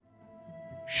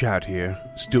Shad here,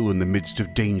 still in the midst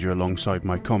of danger alongside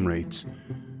my comrades.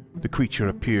 The creature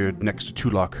appeared next to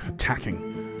Tulak,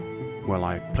 attacking, while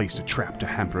I placed a trap to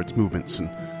hamper its movements, and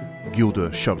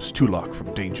Gilda shoves Tulak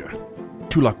from danger.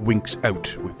 Tulak winks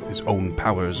out with his own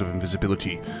powers of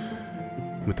invisibility.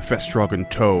 With the Festrog in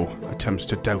tow, attempts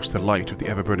to douse the light of the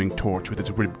ever-burning torch with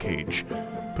its ribcage,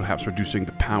 perhaps reducing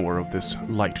the power of this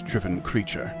light-driven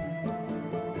creature.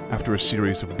 After a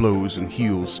series of blows and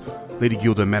heals, Lady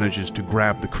Gilda manages to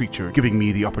grab the creature, giving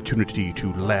me the opportunity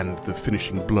to land the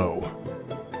finishing blow.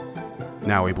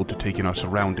 Now able to take in our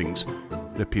surroundings,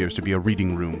 it appears to be a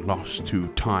reading room lost to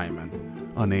time and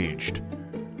unaged.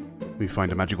 We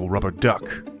find a magical rubber duck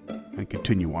and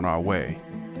continue on our way.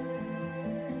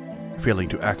 Failing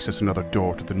to access another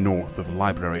door to the north of the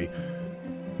library,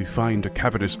 we find a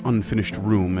cavernous unfinished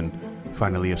room and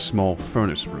finally a small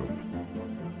furnace room.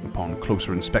 Upon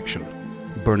closer inspection,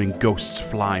 burning ghosts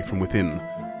fly from within,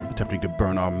 attempting to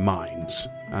burn our minds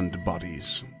and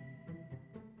bodies.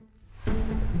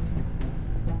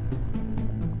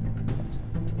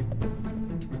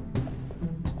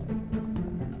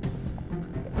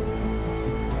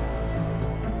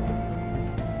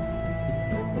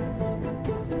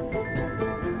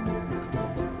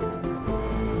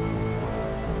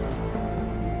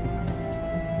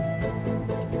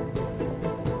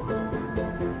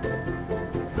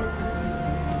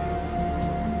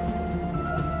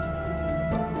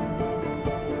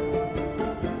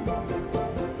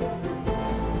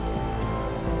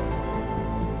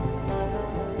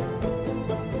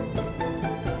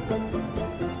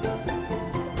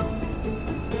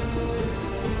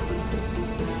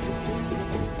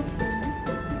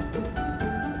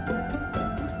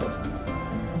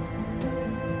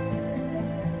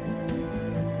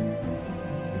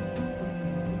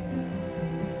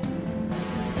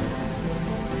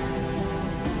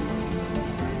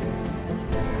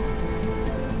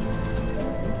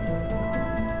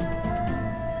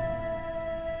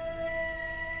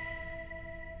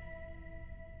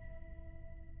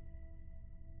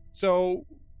 So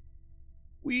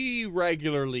we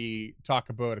regularly talk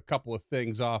about a couple of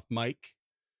things off mic,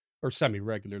 or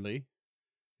semi-regularly,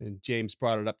 and James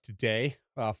brought it up today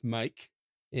off mic,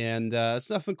 and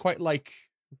it's nothing quite like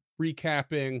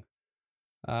recapping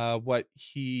what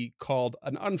he called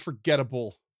an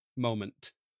unforgettable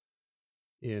moment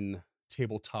in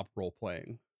tabletop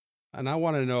role-playing. And I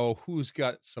want to know who's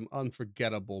got some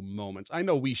unforgettable moments. I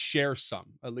know we share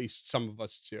some, at least some of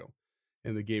us too,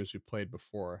 in the games we played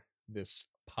before this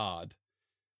pod.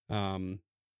 One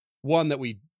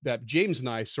that James and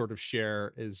I sort of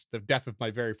share is the death of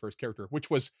my very first character, which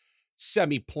was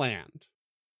semi-planned.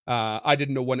 I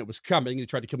didn't know when it was coming. He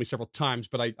tried to kill me several times,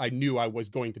 but I knew I was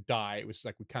going to die. It was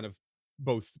like we kind of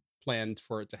both planned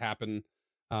for it to happen,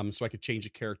 so I could change a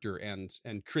character and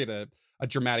create a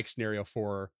dramatic scenario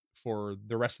for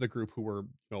the rest of the group who were,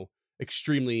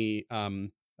 extremely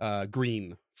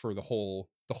green for the whole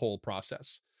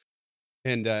process.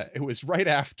 And it was right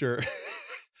after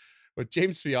with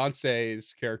James'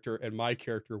 fiance's character and my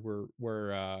character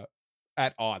were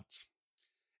at odds,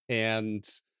 and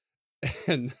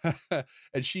and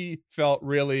she felt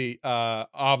really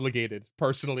obligated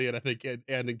personally, and I think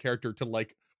and in character, to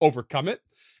like overcome it,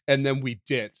 and then we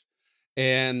did.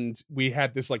 And we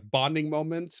had this like bonding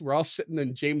moment. We're all sitting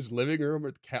in James' living room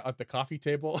at the coffee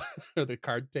table or the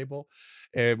card table,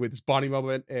 and with this bonding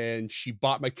moment. And she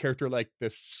bought my character like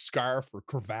this scarf or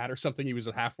cravat or something. He was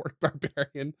a half-orc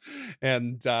barbarian,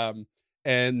 and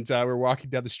we're walking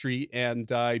down the street,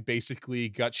 and I basically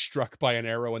got struck by an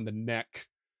arrow in the neck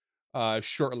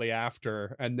shortly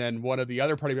after. And then one of the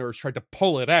other party members tried to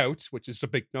pull it out, which is a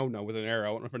big no-no with an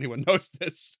arrow. I don't know if anyone knows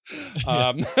this.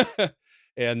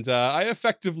 And I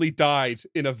effectively died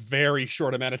in a very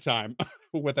short amount of time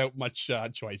without much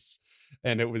choice.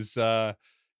 And it was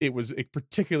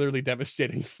particularly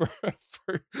devastating for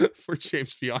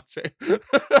James' fiance.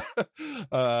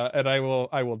 And I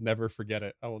will never forget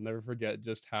it. I will never forget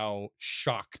just how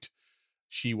shocked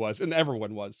she was, and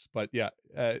everyone was. But yeah,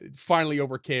 finally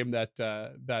overcame that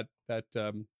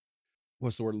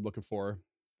what's the word I'm looking for?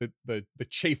 The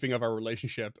chafing of our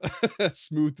relationship,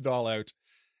 smoothed it all out.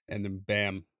 And then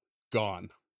bam, gone.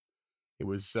 It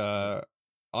was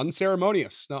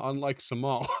unceremonious, not unlike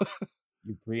Samal.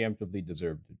 You preemptively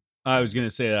deserved it. I was going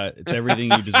to say that. It's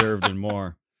everything you deserved and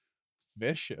more.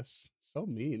 Vicious. So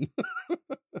mean.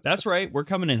 That's right. We're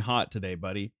coming in hot today,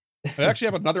 buddy. I actually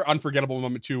have another unforgettable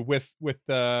moment too with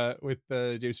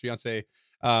James' fiance.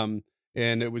 And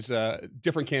it was a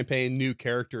different campaign, new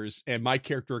characters, and my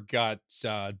character got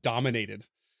dominated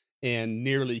and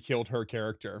nearly killed her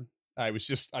character. I was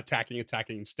just attacking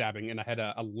and stabbing, and I had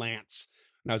a lance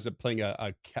and I was playing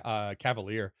a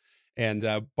cavalier. And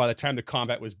by the time the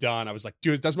combat was done, I was like,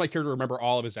 dude, does my character remember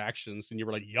all of his actions? And you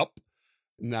were like, yup.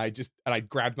 And I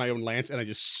grabbed my own lance and I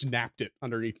just snapped it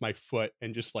underneath my foot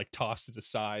and just like tossed it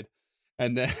aside.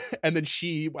 And then and then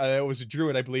she was a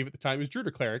druid, I believe at the time. It was druid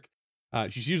or cleric.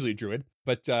 She's usually a druid,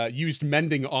 but used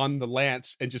mending on the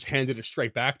lance and just handed it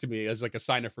straight back to me as like a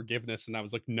sign of forgiveness. And I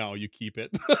was like, no, you keep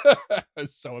it. I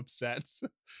was so upset.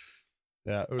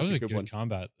 Yeah, it That was a good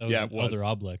combat. That was Elder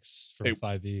Obelix from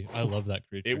 5e. I love that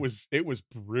creature. It was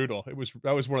brutal.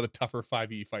 That was one of the tougher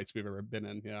 5e fights we've ever been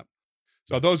in. Yeah.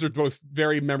 So those are both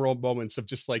very memorable moments of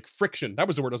just like friction. That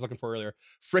was the word I was looking for earlier.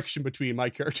 Friction between my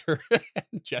character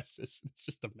and Jess's. It's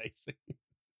just amazing.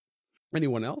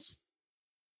 Anyone else?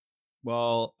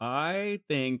 Well, I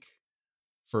think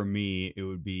for me, it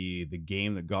would be the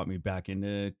game that got me back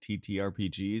into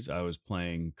TTRPGs. I was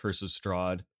playing Curse of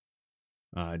Strahd,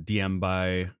 DM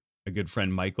by a good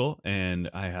friend, Michael, and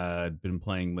I had been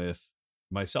playing with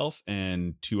myself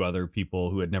and 2 other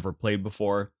people who had never played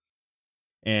before.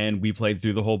 And we played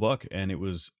through the whole book, and it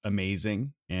was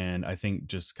amazing. And I think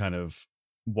just kind of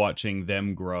watching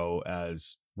them grow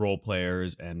as role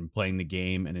players and playing the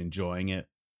game and enjoying it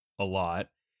a lot.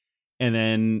 And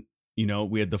then, you know,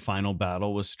 we had the final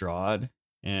battle with Strahd,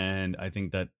 and I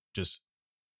think that just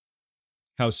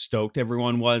how stoked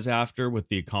everyone was after with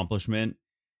the accomplishment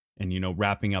and, you know,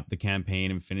 wrapping up the campaign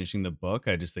and finishing the book.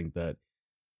 I just think that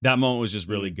moment was just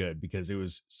really good because it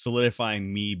was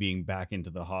solidifying me being back into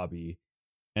the hobby.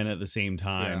 And at the same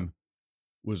time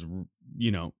was,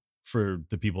 you know, for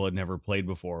the people that never played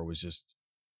before, was just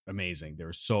amazing. They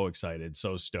were so excited,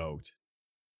 so stoked.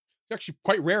 It's actually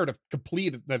quite rare to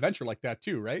complete an adventure like that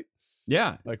too, right?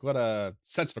 Yeah. Like what a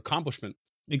sense of accomplishment.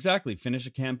 Exactly. Finish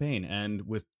a campaign and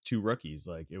with 2 rookies.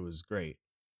 Like it was great.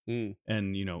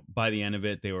 And, you know, by the end of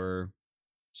it, they were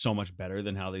so much better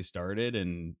than how they started.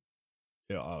 And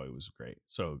it was great.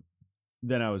 So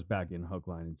then I was back in hook,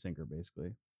 line, and sinker, basically.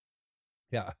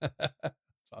 Yeah.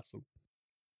 It's awesome.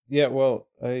 Yeah, well,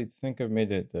 I think I've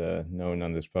made it known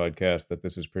on this podcast that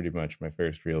this is pretty much my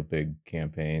first real big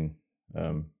campaign.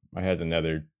 I had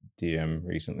another DM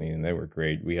recently, and they were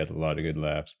great. We had a lot of good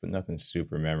laughs, but nothing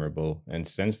super memorable. And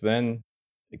since then,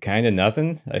 kind of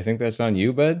nothing. I think that's on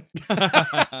you, bud.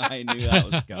 I knew that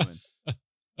was coming.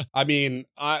 I mean,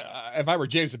 if I were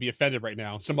James, I'd be offended right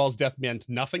now. Simbal's death meant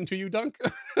nothing to you, Dunk?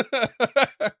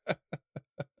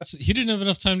 He didn't have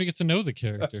enough time to get to know the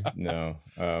character. No,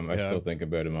 I still think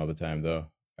about him all the time, though.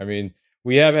 I mean,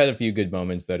 we have had a few good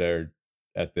moments that are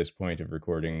at this point of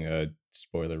recording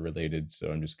spoiler related,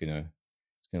 so I'm just gonna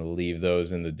leave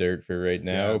those in the dirt for right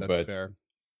now. Yeah, that's but fair.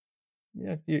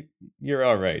 Yeah, you're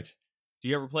all right. Do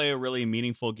you ever play a really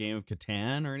meaningful game of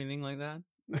Catan or anything like that?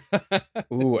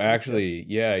 Ooh, actually,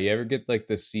 yeah. You ever get like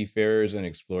the Seafarers and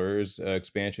Explorers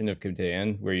expansion of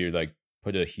Catan, where you like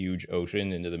put a huge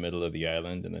ocean into the middle of the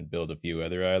island and then build a few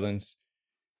other islands?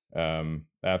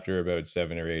 After about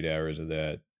 7 or 8 hours of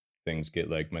that, things get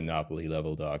like Monopoly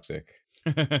level toxic.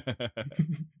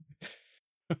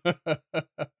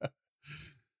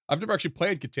 I've never actually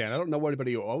played Catan. I don't know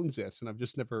anybody who owns it, and I've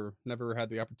just never had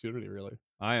the opportunity, really.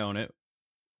 I own it.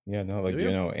 Yeah, not like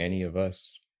you know any of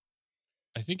us.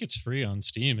 I think it's free on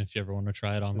Steam if you ever want to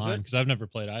try it online, because I've never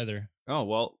played either. Oh,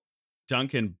 well,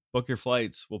 Duncan, book your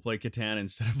flights. We'll play Catan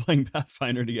instead of playing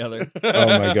Pathfinder together.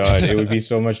 Oh my god, it would be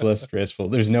so much less stressful.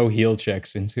 There's no heal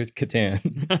checks into Catan.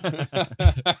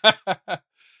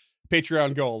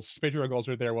 Patreon goals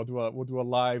right there. We'll do a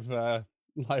live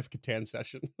Catan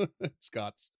session.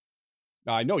 Scott's.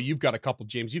 I know you've got a couple,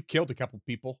 James. You've killed a couple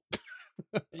people.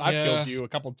 I've killed you a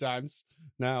couple times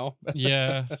now.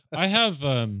 Yeah, I have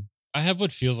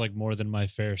what feels like more than my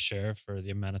fair share for the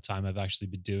amount of time I've actually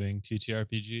been doing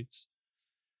TTRPGs.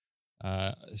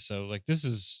 So like this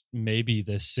is maybe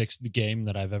the 6th game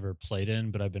that I've ever played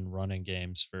in, but I've been running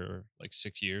games for like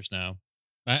 6 years now.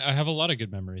 I have a lot of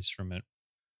good memories from it.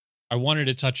 I wanted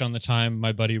to touch on the time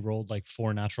my buddy rolled like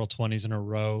 4 natural 20s in a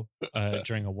row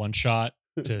during a one shot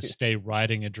to stay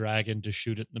riding a dragon to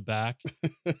shoot it in the back.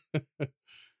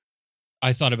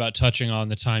 I thought about touching on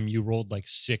the time you rolled like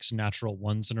 6 natural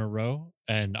 1s in a row,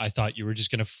 and I thought you were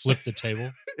just going to flip the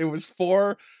table. It was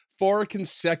four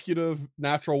consecutive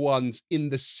natural 1s in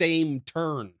the same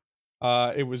turn.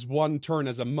 It was one turn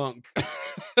as a monk.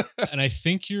 And I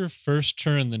think your first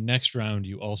turn, the next round,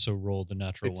 you also rolled a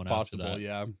natural 1 possible, after that.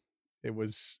 Yeah. It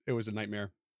was a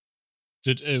nightmare.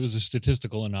 It was a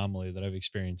statistical anomaly that I've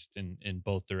experienced in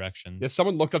both directions. Yeah,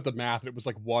 someone looked up the math and it was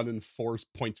like 1 in 4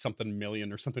 point something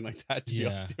million or something like that to be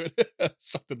able to do it.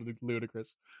 Something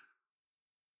ludicrous.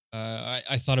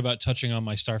 I thought about touching on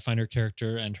my Starfinder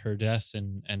character and her death,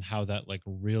 and how that like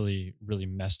really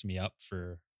messed me up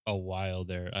for a while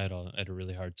there. I had a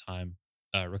really hard time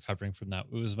recovering from that.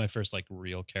 It was my first like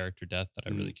real character death that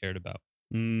I really cared about.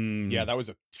 Yeah, that was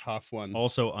a tough one.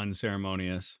 Also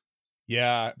unceremonious.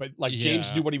 Yeah, but like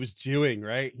James knew what he was doing,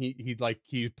 right? He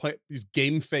was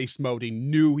game face mode. He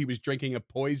knew he was drinking a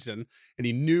poison, and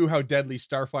he knew how deadly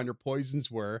Starfinder poisons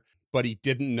were, but he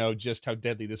didn't know just how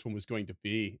deadly this one was going to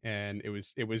be. And it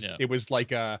was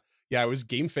like it was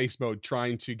game face mode,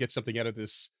 trying to get something out of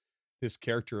this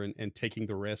character and taking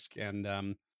the risk.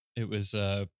 And it was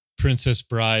Princess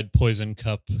Bride Poison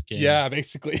Cup game. Yeah,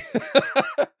 basically.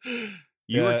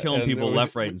 You were killing people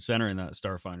left, right, and center in that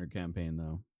Starfinder campaign,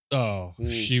 though. Oh,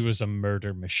 she was a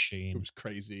murder machine. It was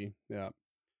crazy. Yeah.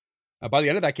 By the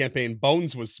end of that campaign,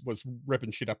 Bones was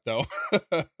ripping shit up, though.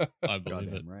 I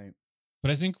believe it. Right.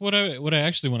 But I think what I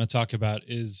actually want to talk about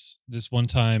is this one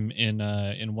time in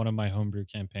one of my homebrew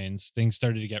campaigns, things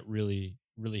started to get really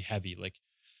heavy. Like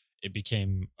it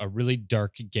became a really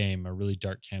dark game, a really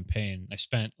dark campaign. I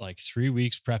spent like 3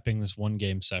 weeks prepping this one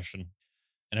game session,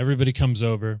 and everybody comes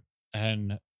over,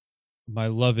 and my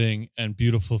loving and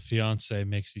beautiful fiance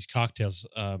makes these cocktails.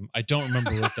 I don't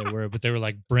remember what they were, but they were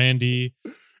like brandy.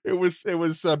 It was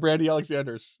Brandy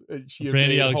Alexander's. She had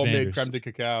made homemade creme de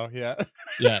cacao. Yeah.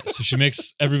 Yeah. So she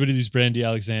makes everybody these Brandy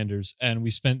Alexanders, and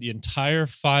we spent the entire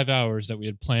 5 hours that we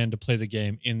had planned to play the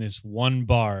game in this one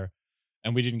bar,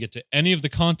 and we didn't get to any of the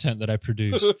content that I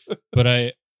produced. But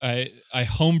I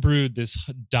homebrewed this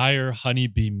dire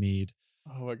honeybee mead.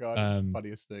 Oh my god, it's the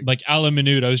funniest thing. Like a la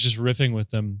minute, I was just riffing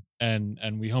with them, and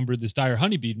we homebrewed this dire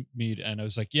honeybee mead, and I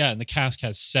was like, yeah, and the cask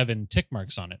has 7 tick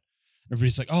marks on it.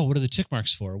 Everybody's like, oh, what are the tick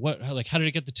marks for? How did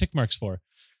it get the tick marks for?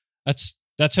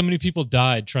 That's how many people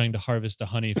died trying to harvest the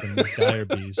honey from the dire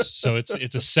bees. So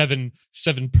it's a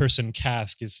seven person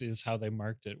cask is how they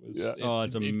marked it.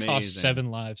 It's amazing. It cost 7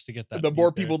 lives to get that. The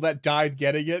more people that died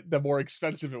getting it, the more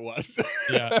expensive it was.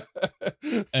 Yeah.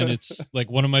 And it's like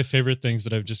one of my favorite things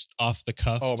that I've just off the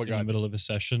cuff in the middle of a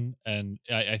session. And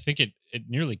I think it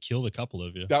nearly killed a couple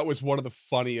of you. That was one of the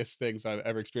funniest things I've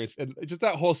ever experienced. And just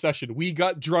that whole session, we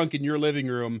got drunk in your living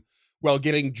room while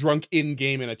getting drunk in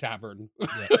game in a tavern.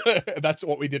 Yeah. That's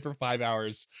what we did for 5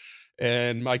 hours.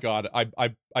 And my God,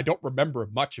 I don't remember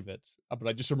much of it, but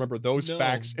I just remember those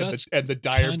facts, and the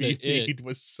dire mead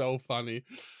was so funny.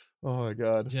 Oh my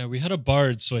God. Yeah, we had a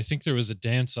bard, so I think there was a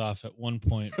dance off at one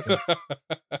point.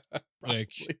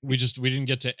 Like we didn't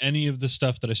get to any of the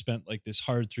stuff that I spent like this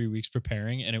hard 3 weeks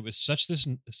preparing, and it was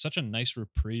such a nice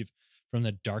reprieve from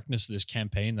the darkness of this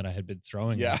campaign that I had been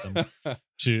throwing at them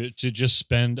to just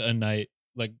spend a night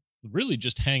like really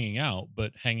just hanging out,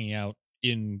 but hanging out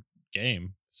in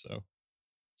game. So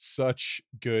such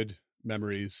good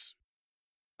memories.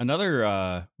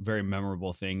 Another very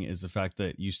memorable thing is the fact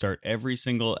that you start every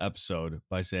single episode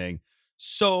by saying,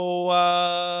 so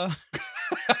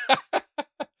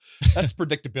that's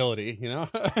predictability, you know.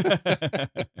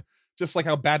 Just like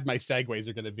how bad my segues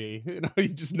are going to be. You know, you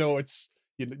just know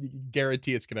you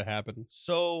guarantee it's going to happen.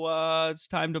 So it's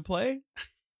time to play.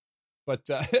 But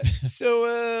so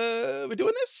we're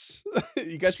doing this.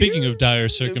 You guys. Speaking of dire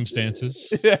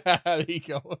circumstances, yeah, there you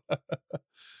go.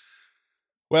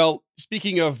 Well,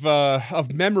 speaking of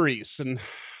memories and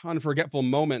unforgettable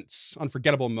moments.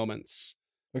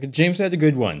 Okay, James had a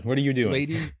good one. What are you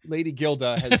doing? Lady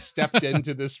Gilda has stepped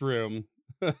into this room,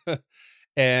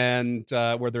 and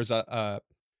where there's a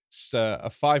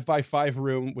 5x5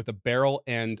 room with a barrel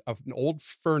and an old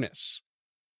furnace.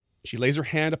 She lays her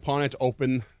hand upon it to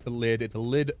open the lid. The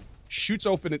lid shoots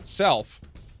open itself,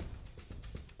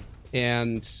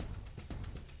 and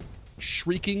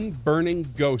shrieking,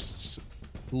 burning ghosts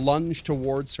lunge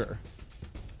towards her,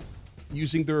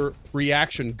 using their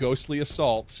reaction ghostly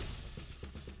assault,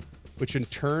 which in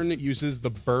turn uses the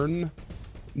burn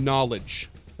knowledge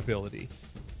ability.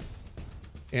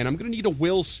 And I'm going to need a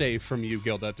will save from you,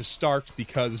 Gilda, to start,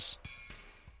 because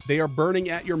they are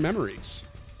burning at your memories.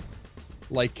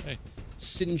 Like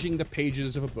singeing the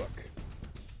pages of a book.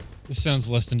 This sounds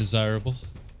less than desirable.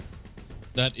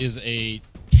 That is a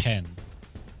 10.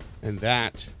 And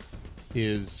that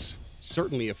is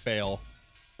certainly a fail.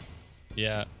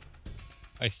 Yeah.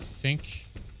 I think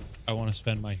I want to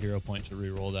spend my hero point to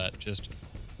reroll that.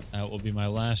 That will be my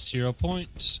last hero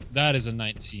point. That is a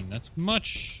 19. That's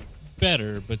much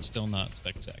better, but still not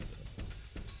spectacular.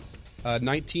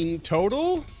 19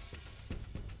 total?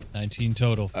 19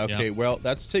 total. Okay, yeah. Well,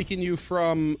 that's taking you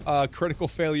from a critical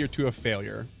failure to a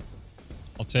failure.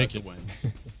 I'll take it. Win.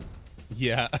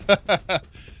 Yeah.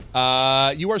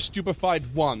 You are stupefied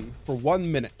for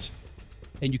 1 minute.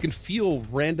 and you can feel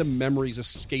random memories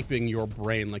escaping your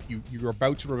brain. Like you're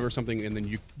about to remember something, and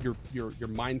then your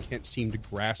mind can't seem to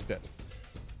grasp it.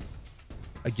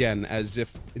 Again, as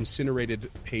if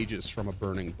incinerated pages from a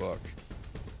burning book.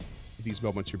 These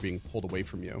moments are being pulled away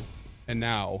from you. And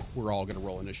now we're all going to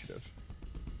roll initiative.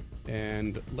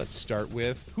 And let's start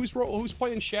with who's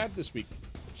playing Shad this week?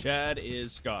 Shad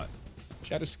is Scott.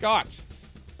 Shad is Scott.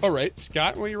 All right,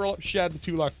 Scott, why don't you roll up Shad and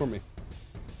Tulok for me?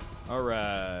 All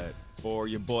right, for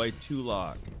your boy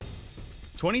Tulok.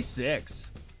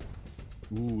 26.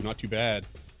 Ooh, not too bad.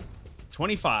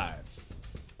 25.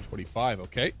 25,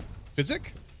 okay.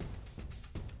 Physic?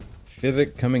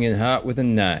 Physic coming in hot with a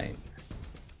 9.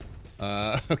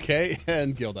 Okay,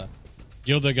 and Gilda.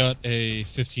 Gilda got a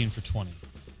 15 for 20.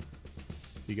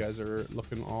 You guys are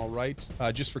looking all right.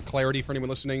 Just for clarity for anyone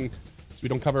listening, so we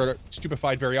don't cover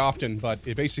Stupefied very often, but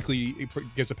it basically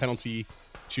gives a penalty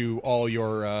to all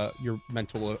your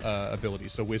mental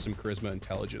abilities, so wisdom, charisma,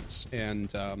 intelligence,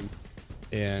 and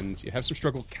you have some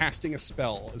struggle casting a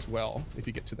spell as well if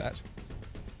you get to that.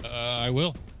 I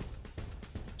will.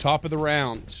 Top of the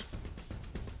round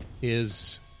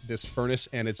is this furnace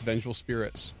and its vengeful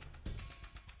spirits.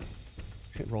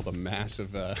 It rolled a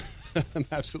massive, an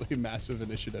absolutely massive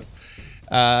initiative.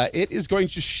 It is going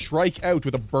to strike out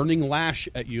with a burning lash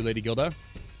at you, Lady Gilda.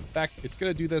 In fact, it's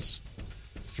going to do this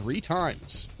 3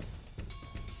 times.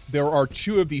 There are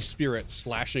 2 of these spirits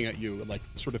slashing at you, like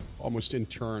sort of almost in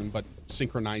turn, but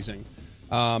synchronizing.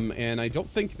 And I don't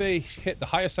think they hit. The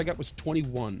highest I got was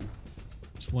 21.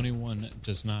 21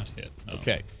 does not hit. No.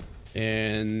 Okay.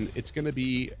 And it's going to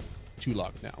be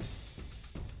Tulok now.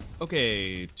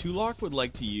 Okay, Tulok would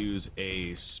like to use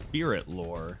a spirit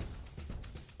lore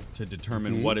to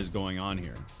determine what is going on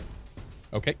here.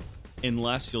 Okay.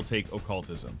 Unless you'll take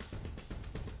occultism.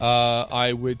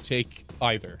 I would take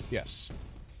either, yes.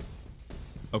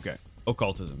 Okay,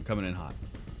 occultism coming in hot.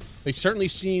 They certainly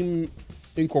seem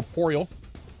incorporeal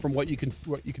from what you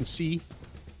can see,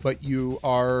 but you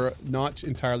are not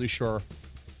entirely sure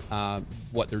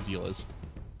what their deal is.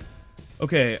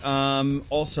 Okay,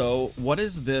 also, what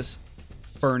does this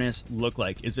furnace look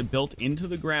like? Is it built into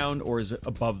the ground or is it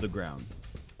above the ground?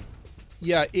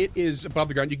 Yeah, it is above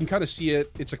the ground. You can kind of see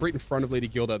it. It's like right in front of Lady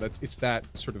Gilda. It's that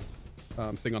sort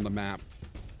of thing on the map.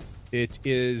 It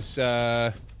is...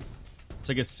 It's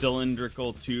like a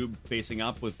cylindrical tube facing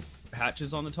up with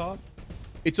hatches on the top?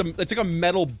 It's like a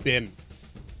metal bin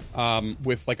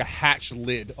with like a hatch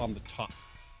lid on the top.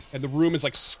 And the room is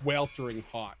like sweltering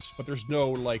hot, but there's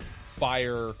no like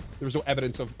fire. There's no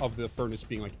evidence of the furnace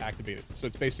being like activated. So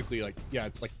it's basically like, yeah,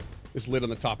 it's like this lid on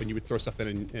the top, and you would throw stuff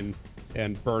in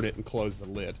and burn it and close the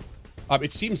lid.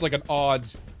 It seems like an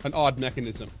odd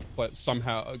mechanism, but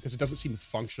somehow, because it doesn't seem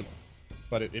functional,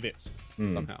 but it is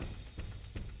somehow.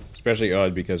 Especially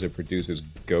odd because it produces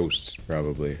ghosts,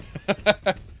 probably.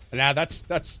 Nah,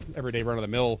 that's everyday run of the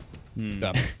mill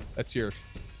stuff. That's your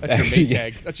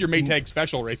Maytag. That's your Maytag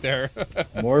special right there.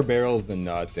 More barrels than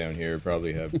not down here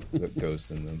probably have ghosts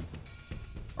in them.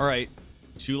 All right,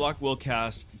 Tulok will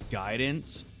cast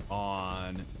Guidance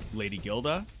on Lady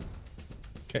Gilda.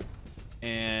 Okay.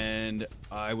 And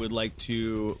I would like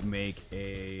to make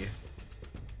I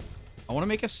want to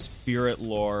make a spirit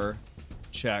lore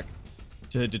check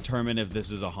to determine if this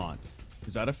is a haunt.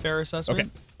 Is that a fair assessment? Okay.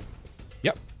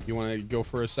 Yep. You want to go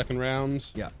for a second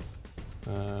round? Yeah.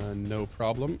 No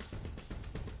problem.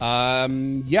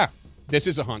 Yeah, this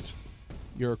is a haunt.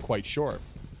 You're quite sure.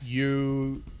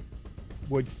 You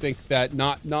would think that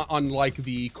not unlike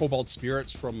the cobalt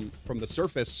spirits from the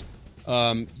surface,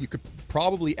 you could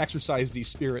probably exorcise these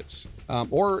spirits,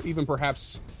 or even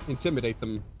perhaps intimidate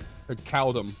them or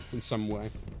cow them in some way.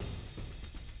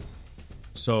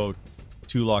 So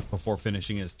Tulok, before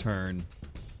finishing his turn,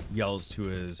 yells to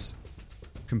his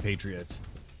compatriots,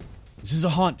 "This is a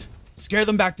haunt! Scare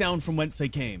them back down from whence they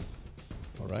came."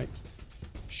 All right.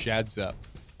 Shad's up.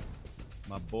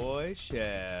 My boy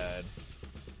Shad.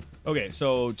 Okay,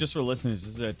 so just for listeners,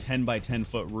 this is a 10 by 10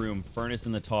 foot room. Furnace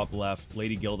in the top left,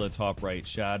 Lady Gilda top right,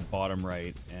 Shad bottom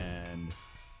right, and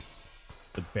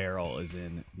the barrel is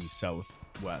in the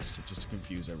southwest, just to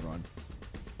confuse everyone.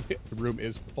 The room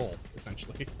is full,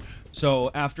 essentially. So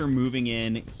after moving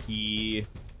in, he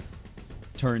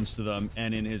turns to them,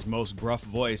 and in his most gruff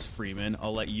voice, Freeman,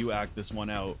 I'll let you act this one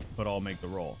out, but I'll make the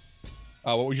roll.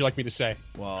 What would you like me to say?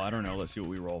 Well, I don't know. Let's see what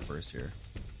we roll first here.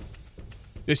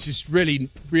 This is really,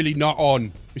 really not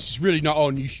on. This is really not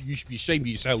on. You should be ashamed of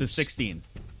yourselves. It's a 16.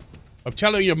 I'm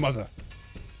telling your mother.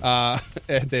 And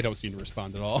they don't seem to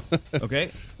respond at all.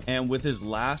 Okay, and with his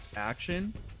last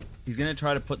action, he's going to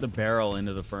try to put the barrel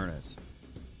into the furnace.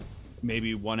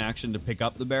 Maybe one action to pick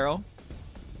up the barrel.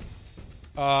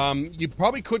 You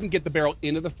probably couldn't get the barrel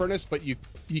into the furnace, but you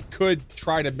could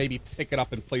try to maybe pick it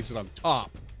up and place it on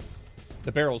top.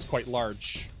 The barrel is quite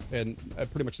large and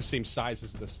pretty much the same size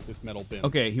as this metal bin.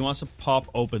 Okay, he wants to pop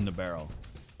open the barrel.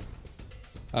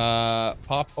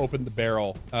 Pop open the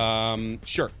barrel.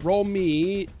 Sure. Roll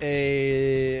me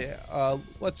a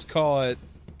let's call it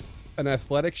an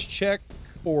athletics check,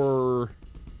 or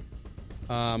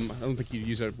I don't think you'd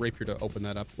use a rapier to open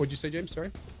that up. What'd you say, James?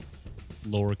 Sorry.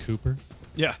 Laura Cooper.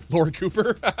 Yeah. Laura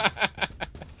Cooper.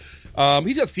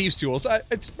 He's got thieves' tools.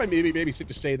 It's maybe safe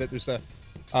to say that there's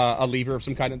a lever of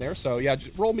some kind in there. So yeah,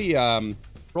 just roll me an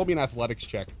athletics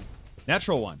check.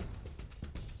 Natural one.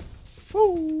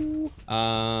 Woo.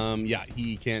 Yeah,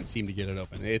 he can't seem to get it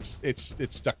open. It's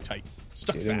stuck tight,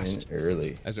 stuck Get him fast, in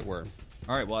early. as it were.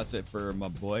 All right, well, that's it for my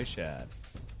boy Shad.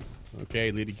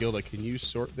 Okay, Lady Gilda, can you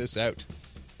sort this out?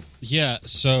 Yeah,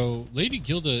 so Lady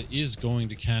Gilda is going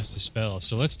to cast a spell.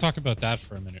 So let's talk about that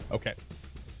for a minute. Okay.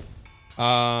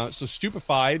 So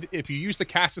stupefied. If you use the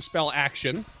cast a spell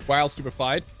action while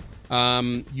stupefied,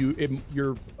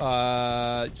 your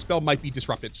spell might be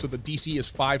disrupted. So the DC is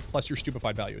 5 plus your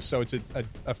stupefied value. So it's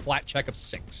a flat check of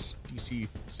 6. DC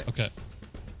 6. Okay.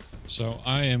 So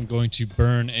I am going to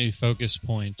burn a focus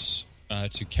point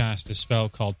to cast a spell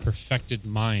called Perfected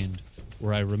Mind,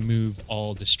 where I remove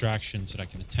all distractions that I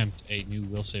can attempt a new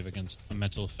will save against a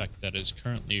mental effect that is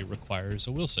currently requires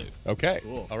a will save. Okay.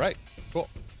 Cool. All right. Cool.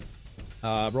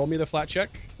 Roll me the flat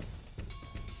check.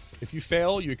 If you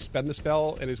fail, you expend the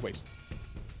spell and is wasted.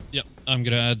 Yep. I'm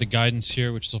going to add the guidance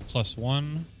here, which is a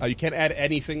 +1. You can't add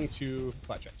anything to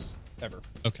flat checks ever.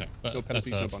 Okay. No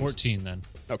penalties, that's no bonuses. 14 then.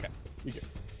 Okay. You good.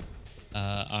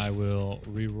 I will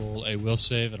re-roll a will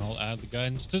save, and I'll add the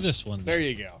guidance to this one. There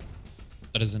you go.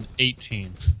 That is an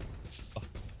 18.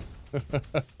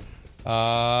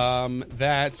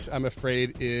 That I'm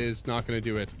afraid is not going to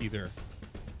do it either.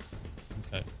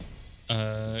 Okay.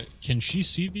 Can she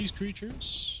see these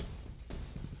creatures?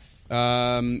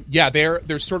 Yeah,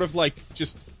 they're sort of like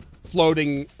just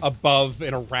floating above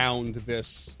and around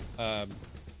this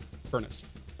furnace.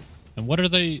 And what do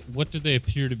they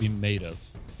appear to be made of?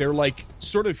 They're like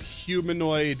sort of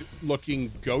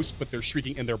humanoid-looking ghosts, but they're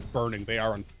shrieking and they're burning. They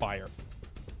are on fire.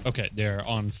 Okay, they're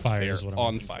on fire. They is are what I'm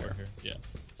on looking fire. for here. Yeah.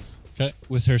 Okay.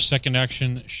 With her second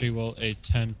action, she will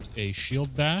attempt a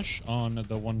shield bash on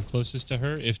the one closest to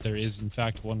her, if there is in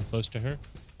fact one close to her.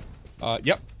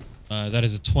 Yep. That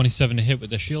is a 27 to hit with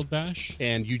the shield bash.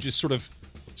 And you just sort of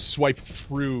swipe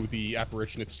through the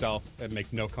apparition itself and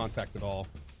make no contact at all.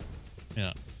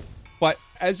 Yeah. But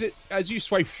as you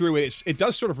swipe through it, it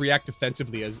does sort of react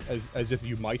defensively as if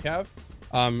you might have.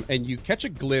 And you catch a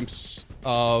glimpse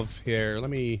of here.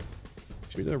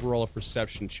 Should we roll a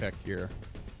perception check here?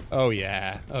 Oh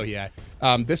yeah.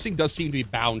 This thing does seem to be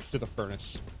bound to the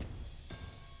furnace.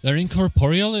 They're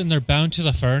incorporeal and they're bound to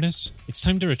the furnace. It's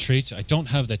time to retreat. I don't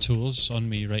have the tools on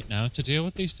me right now to deal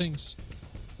with these things.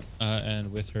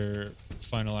 And with her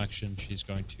final action, she's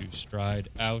going to stride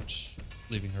out,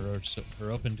 leaving her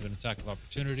open to an attack of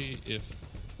opportunity if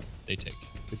they take.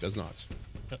 It does not.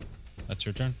 Yep. That's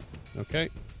her turn. Okay.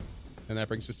 And that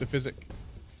brings us to Physic.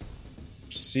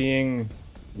 Seeing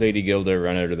Lady Gilda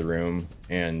run out of the room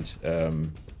and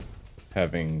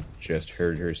having just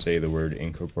heard her say the word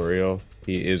incorporeal,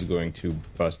 he is going to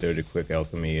bust out a quick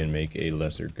alchemy and make a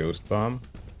lesser ghost bomb.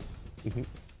 Mm-hmm.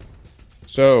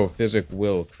 So, Physic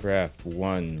will craft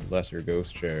one lesser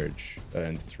ghost charge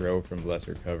and throw from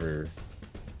lesser cover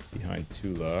behind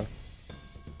Tulok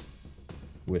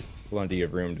with plenty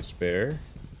of room to spare.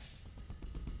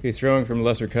 Okay, throwing from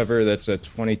lesser cover, that's a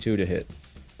 22 to hit.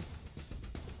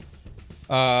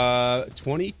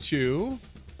 22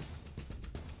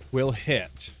 will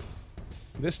hit.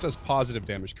 This does positive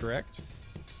damage, correct?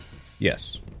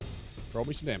 Yes. Roll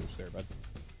me some damage there, bud.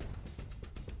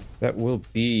 That will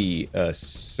be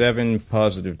 7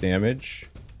 positive damage.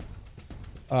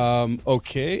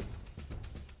 Okay.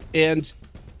 And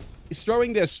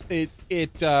throwing this, it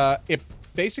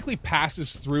basically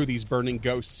passes through these burning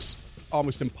ghosts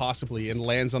almost impossibly and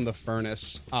lands on the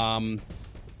furnace,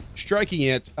 striking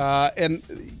it. And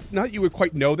not that you would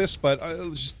quite know this, but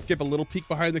I'll just give a little peek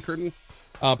behind the curtain.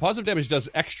 Positive damage does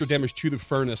extra damage to the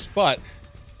furnace, but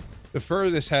the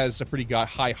furnace has a pretty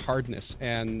high hardness,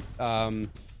 and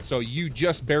so you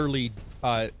just barely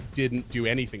didn't do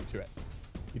anything to it.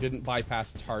 You didn't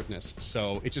bypass its hardness,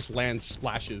 so it just lands,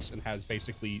 splashes, and has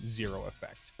basically zero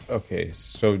effect. Okay,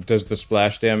 so does the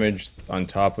splash damage on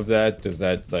top of that, does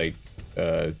that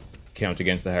count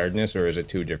against the hardness, or is it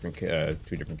two different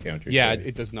counters? Yeah,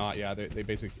 it does not. Yeah, they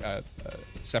basically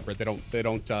separate. They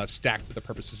don't stack for the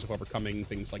purposes of overcoming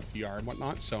things like PR and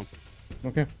whatnot. So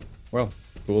Okay. Well,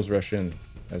 fools rush in,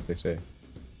 as they say.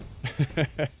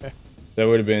 That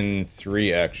would have been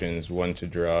 3 actions, 1 to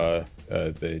draw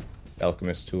the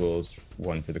alchemist tools,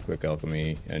 1 for the quick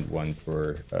alchemy, and 1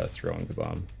 for throwing the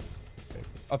bomb.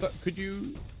 I thought, could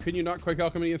you not quick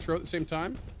alchemy and throw at the same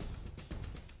time?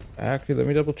 Actually, let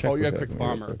me double check. Oh, you have quick quick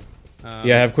alchemy real bomber. quick.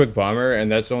 Yeah, I have quick bomber,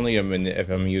 and that's only if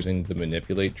I'm using the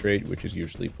manipulate trait, which is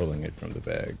usually pulling it from the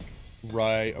bag.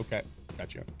 Right. Okay.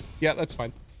 Gotcha. Yeah, that's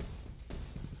fine.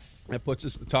 That puts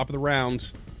us at the top of the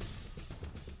round,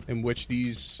 in which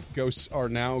these ghosts are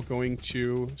now going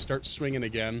to start swinging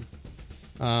again.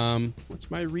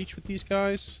 What's my reach with these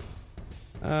guys?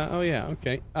 Oh yeah.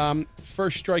 Okay.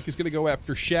 First strike is going to go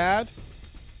after Shad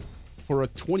for a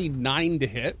 29 to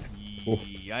hit.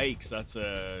 Yikes! That's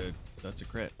a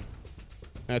crit.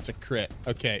 That's a crit.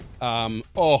 Okay.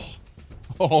 Oh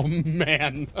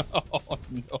man. Oh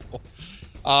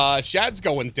no. Shad's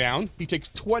going down. He takes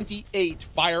 28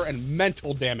 fire and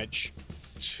mental damage.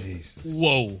 Jesus.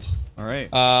 Whoa. All right.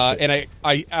 And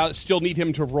I still need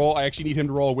him to roll. I actually need him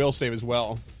to roll a will save as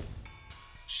well.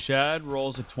 Shad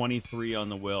rolls a 23 on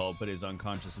the will, but is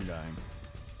unconscious and dying.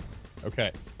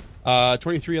 Okay.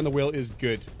 23 on the will is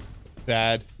good.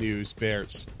 Bad news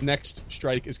bears. Next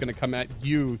strike is going to come at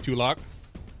you, Tulak.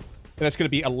 And that's going to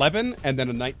be 11 and then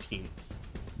a 19.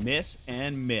 Miss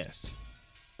and miss.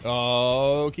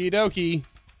 Okie dokie.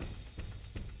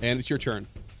 And it's your turn.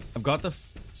 I've got the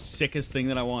sickest thing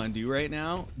that I want to do right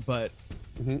now, but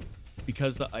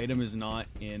because the item is not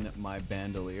in my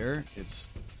bandolier, it's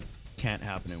can't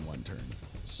happen in one turn.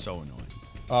 So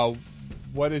annoying.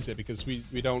 What is it? Because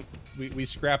we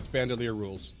scrapped bandolier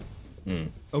rules.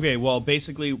 Okay, well,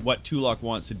 basically what Tulak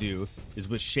wants to do is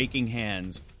with shaking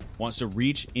hands, wants to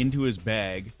reach into his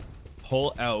bag,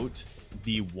 pull out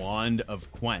the Wand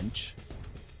of Quench,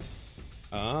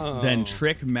 then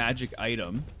trick magic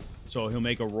item. So he'll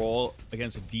make a roll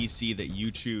against a DC that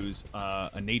you choose,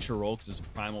 a nature roll because it's a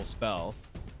primal spell,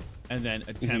 and then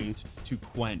attempt to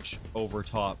quench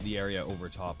the area over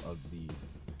top of the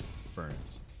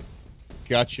furnace.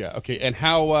 Gotcha. Okay, and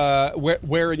how?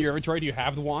 Where in your inventory do you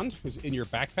have the wand? Is it in your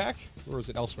backpack or is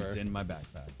it elsewhere? It's in my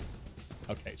backpack.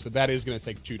 Okay, so that is going to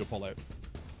take 2 to pull out.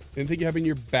 Anything you have in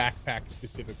your backpack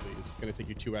specifically is going to take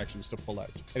you 2 actions to pull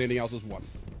out. Anything else is 1.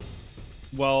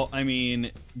 Well, I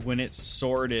mean, when it's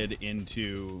sorted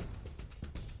into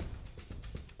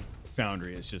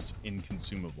Foundry, it's just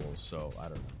inconsumable, so I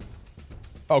don't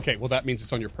know. Okay, well, that means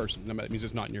it's on your person. That means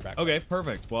it's not in your backpack. Okay,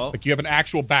 perfect. Well, Like, you have an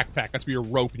actual backpack. That's where your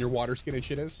rope and your water skin and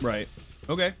shit is? right.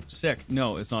 Okay, sick.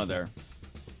 No, it's not there.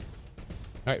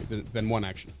 All right, then 1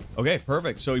 action. Okay,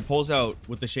 perfect. So he pulls out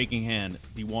with the shaking hand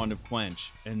the Wand of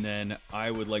Quench, and then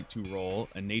I would like to roll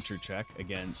a nature check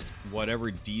against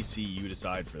whatever DC you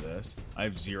decide for this. I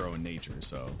have 0 in nature,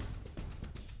 so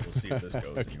we'll see if this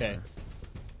goes Okay.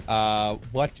 anywhere.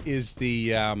 What is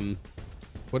the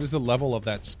level of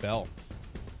that spell?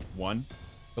 1.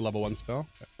 The level 1 spell?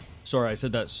 Okay. Sorry, I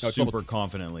said that it's super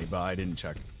confidently, but I didn't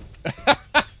check.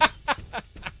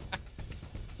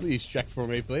 Please check for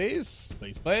me, please.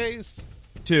 Please.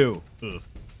 2. Ugh.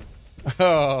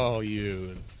 Oh,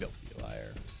 you filthy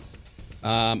liar.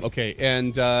 Okay,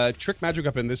 and trick magic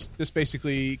weapon. This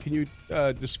basically, can you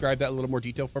describe that in a little more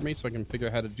detail for me so I can figure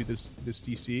out how to do this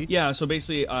DC? Yeah, so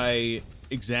basically I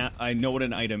know what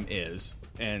an item is,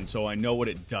 and so I know what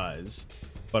it does,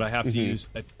 but I have to use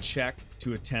a check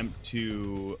to attempt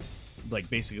to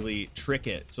basically trick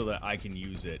it so that I can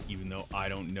use it, even though I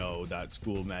don't know that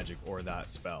school of magic or that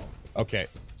spell. Okay,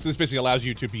 so this basically allows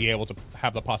you to be able to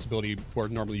have the possibility where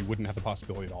normally you wouldn't have the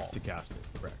possibility at all. To cast it,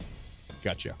 correct.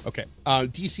 Gotcha. Okay.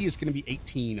 DC is going to be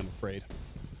 18, I'm afraid.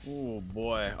 Oh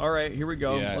boy. All right, here we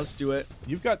go. Yeah. Let's do it.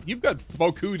 You've got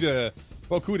beaucoup to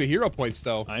hero points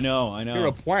though. I know.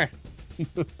 Hero point.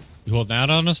 You holding out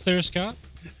on us there, Scott?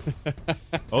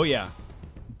 Oh yeah,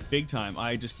 big time.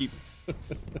 I just keep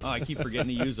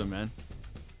forgetting to use them, man.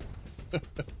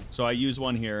 So I use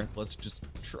one here. Let's just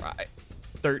try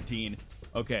 13.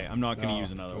 Okay, I'm not going to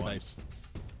use another one. Nice.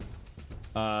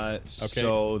 Okay.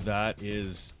 So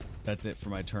that's it for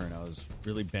my turn. I was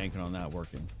really banking on that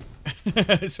working.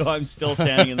 So I'm still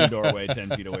standing in the doorway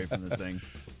 10 feet away from this thing.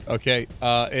 Okay.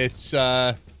 It's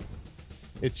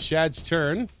Shad's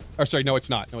turn. Or sorry, no, it's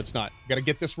not. Got to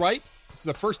get this right. This is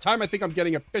the first time I think I'm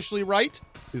getting officially right.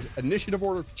 His initiative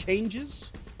order changes.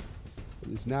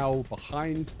 He's now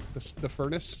behind the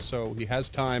furnace, so he has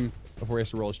time before he has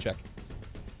to roll his check,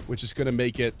 which is going to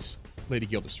make it Lady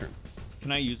Gilda's turn.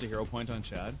 Can I use a hero point on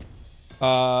Shad?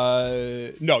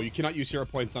 No, you cannot use hero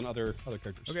points on other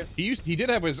characters. Okay. He did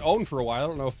have his own for a while. I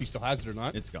don't know if he still has it or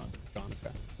not. It's gone. It's gone.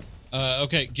 Okay.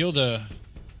 Okay, Gilda,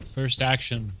 first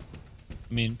action.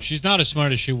 I mean, she's not as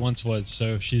smart as she once was,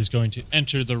 so she's going to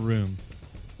enter the room,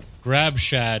 grab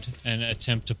Shad, and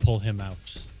attempt to pull him out.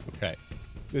 Okay.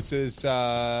 This is,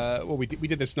 we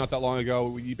did this not that long ago.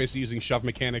 We basically using shove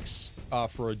mechanics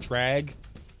for a drag.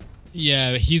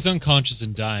 Yeah, he's unconscious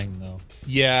and dying, though.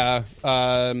 Yeah.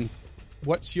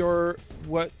 What's your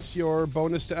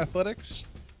bonus to athletics?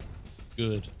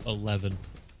 Good. 11.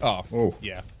 Oh.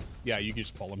 Yeah. Yeah, you can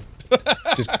just pull him.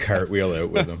 Just cartwheel out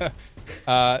with him.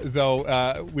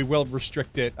 Though we will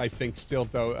restrict it, I think, still,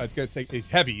 though. It's going to take... It's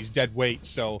heavy. He's dead weight,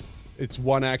 so it's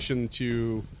one action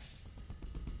to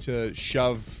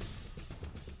shove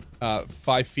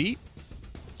 5 feet.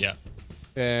 Yeah.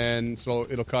 And so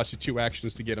it'll cost you 2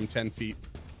 actions to get him 10 feet,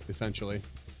 essentially.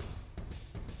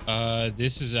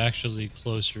 This is actually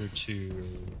closer to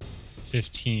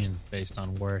 15 based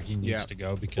on where he needs to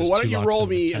go. Because why don't you Tulok's roll in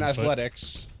me in 10 foot.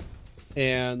 athletics?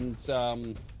 And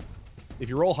if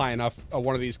you roll high enough,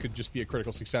 one of these could just be a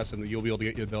critical success, and you'll be able to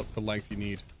get you the length you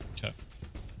need. Okay.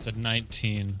 It's a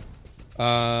 19.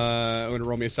 I'm going to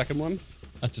roll me a second one.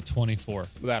 That's a 24.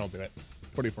 That'll do it.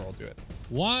 24 will do it.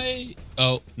 Why?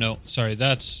 Oh, no. Sorry.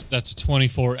 That's a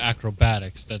 24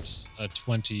 acrobatics. That's a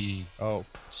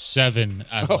 27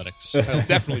 athletics. That'll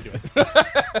definitely do it.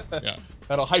 Yeah.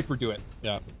 That'll hyper do it.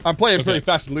 Yeah. I'm playing pretty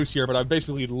fast and loose here, but I'm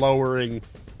basically lowering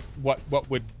what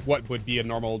would be a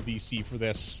normal DC for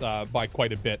this by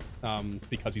quite a bit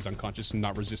because he's unconscious and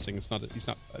not resisting. He's not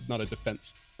a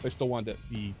defense. I still want it to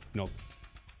be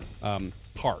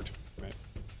hard. Right.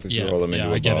 Just Yeah, roll him into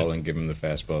I a get ball it. and give him the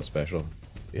fastball special.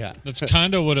 Yeah. That's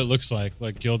kind of what it looks like.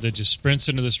 Like Gilded just sprints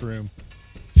into this room,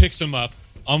 picks him up,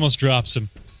 almost drops him,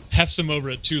 hefts him over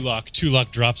at Tulok.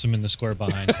 Tulok drops him in the square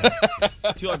behind him.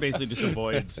 Tulok basically just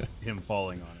avoids him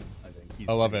falling on him. I think.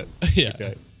 I love it. Yeah.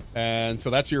 Okay. And so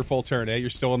that's your full turn, eh? You're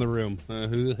still in the room.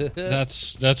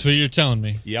 That's what you're telling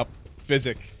me. Yep.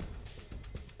 Physic.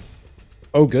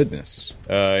 Oh, goodness.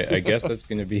 I guess that's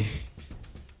going to be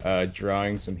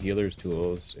drawing some healer's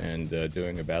tools and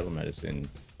doing a battle medicine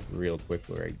real quick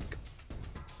break.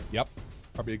 Yep.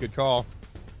 Probably a good call.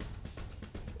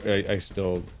 I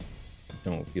still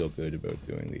don't feel good about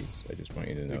doing these. I just want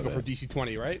you to know Go for that. DC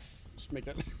 20, right? Just make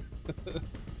that.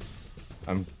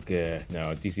 I'm good.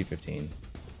 No, DC 15.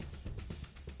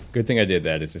 Good thing I did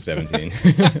that. It's a 17.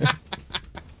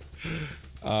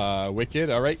 Wicked.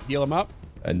 All right. Heal him up.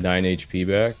 A 9 HP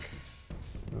back.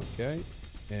 Okay.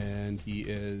 And he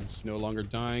is no longer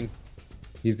dying.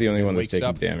 He's the only one that's Wakes taken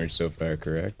up. damage so far,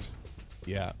 correct?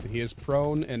 Yeah. He is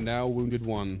prone and now wounded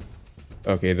 1.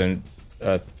 Okay, then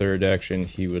third action,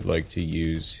 he would like to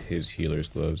use his healer's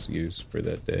gloves use for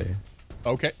that day.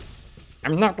 Okay.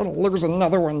 I'm not gonna lose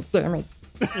another one, damn it.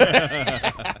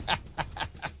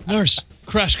 Nurse,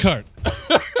 crash cart.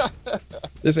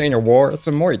 This ain't a war, it's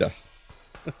a moida.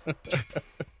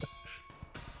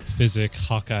 Physic,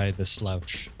 Hawkeye the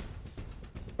slouch.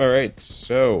 All right,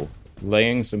 so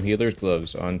laying some healer's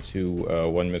gloves onto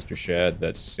one Mr. Shad,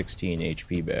 that's 16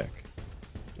 HP back.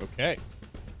 Okay.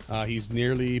 He's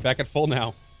nearly back at full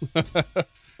now.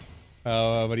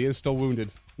 But he is still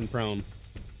wounded and prone.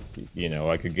 You know,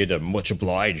 I could get a much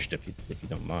obliged if you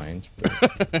don't mind.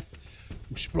 But I'm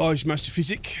obliged, Master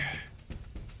Physic.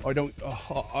 I'm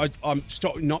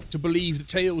starting not to believe the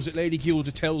tales that Lady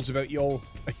Gilda tells about your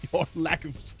lack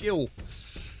of skill.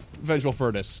 Vengeful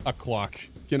Furnace, a clock,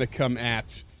 gonna come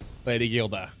at Lady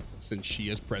Gilda since she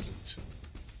is present.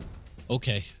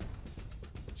 Okay.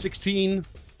 16,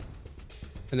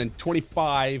 and then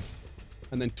 25,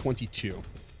 and then 22.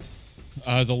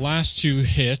 The last 2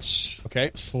 hits.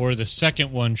 Okay. For the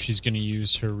second one, she's going to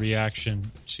use her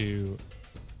reaction to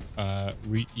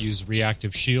use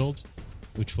reactive shield,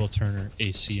 which will turn her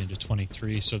AC into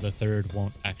 23. So the third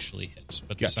won't actually hit,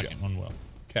 but the Gotcha. second one will.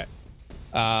 Okay.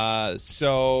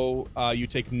 So you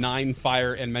take 9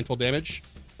 fire and mental damage,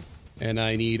 and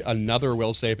I need another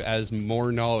will save as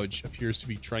more knowledge appears to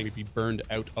be trying to be burned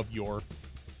out of your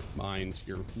mind,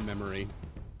 your memory.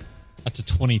 That's a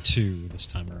 22 this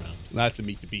time around. That's a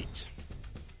meat to beat.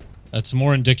 That's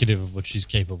more indicative of what she's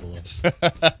capable of.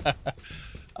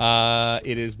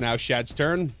 It is now Shad's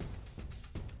turn.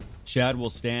 Shad will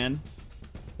stand,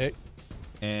 Okay.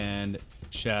 and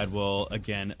Shad will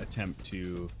again attempt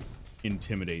to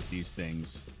intimidate these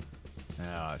things.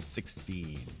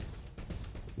 16.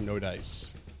 No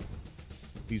dice.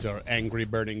 These are angry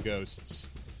burning ghosts.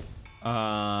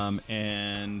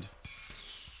 And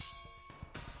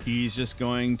he's just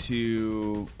going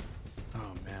to...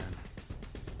 Oh, man.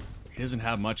 He doesn't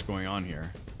have much going on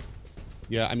here.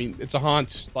 Yeah, I mean, it's a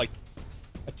haunt. Like,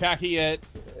 attacking it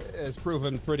has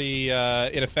proven pretty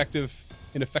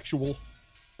ineffectual.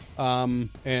 And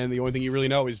the only thing you really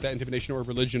know is that intimidation or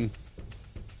religion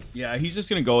Yeah, he's just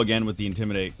going to go again with the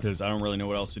Intimidate because I don't really know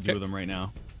what else to do with him right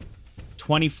now.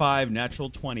 25, natural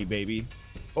 20, baby.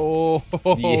 Oh,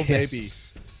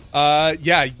 Yes. baby.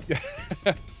 Yeah.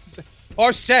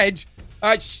 I said,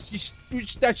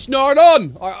 that's not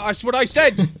on. That's what I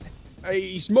said.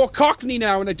 He's more Cockney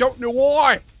now, and I don't know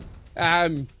why.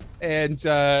 And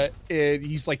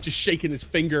he's like just shaking his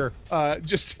finger,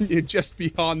 just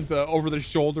beyond over the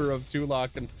shoulder of Tulok,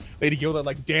 and Lady Gilda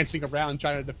like dancing around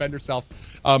trying to defend herself.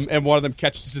 And one of them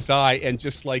catches his eye and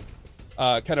just like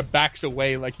kind of backs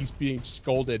away like he's being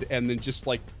scolded, and then just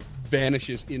like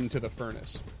vanishes into the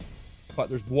furnace. But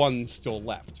there's one still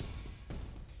left.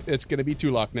 It's gonna be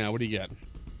Tulok now. What do you get?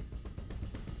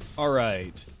 All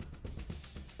right.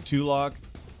 Tulok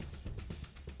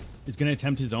is going to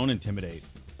attempt his own Intimidate.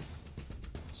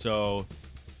 So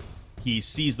he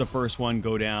sees the first one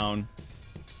go down,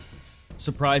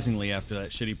 surprisingly, after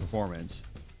that shitty performance.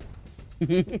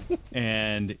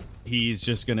 And he's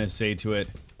just going to say to it,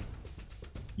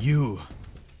 "You,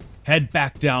 head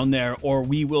back down there, or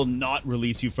we will not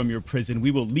release you from your prison.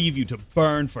 We will leave you to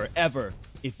burn forever.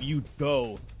 If you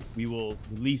go, we will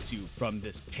release you from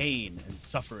this pain and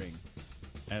suffering."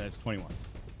 And that's 21.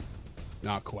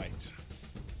 Not quite.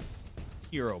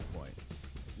 Hero point.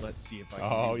 Let's see if I can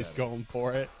Oh, do he's that. going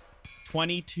for it.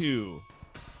 22.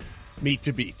 Meat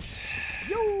to beat.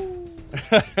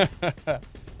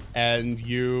 And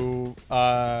you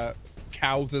cow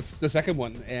the second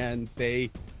one, and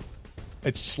it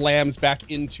slams back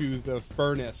into the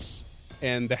furnace,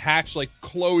 and the hatch like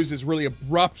closes really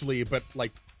abruptly, but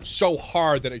like so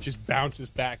hard that it just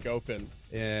bounces back open,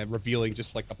 and revealing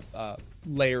just like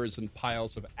layers and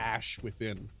piles of ash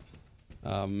within,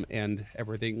 and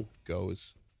everything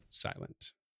goes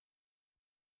silent.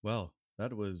 Well,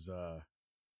 that was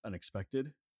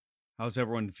unexpected. How's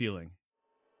everyone feeling?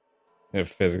 If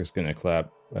Physics gonna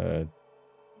clap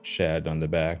Shad on the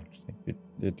back.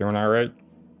 You're doing all right?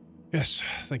 Yes,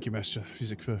 thank you, Master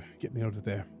Physic, for getting me out of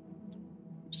there.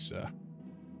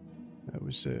 That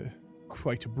was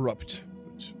quite abrupt,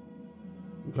 but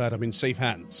I'm glad I'm in safe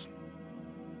hands.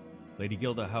 Lady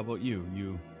Gilda, how about you?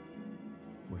 You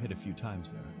were hit a few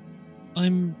times there.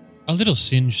 I'm a little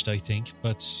singed, I think,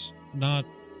 but not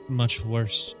much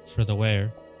worse for the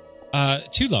wear.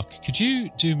 Tulok, could you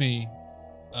do me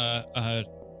a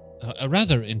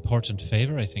rather important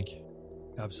favor, I think?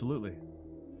 Absolutely.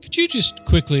 Could you just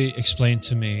quickly explain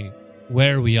to me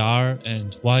where we are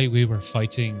and why we were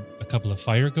fighting a couple of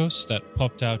fire ghosts that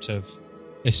popped out of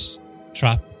this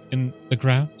trap in the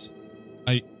ground?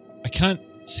 I can't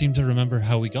seem to remember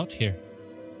how we got here.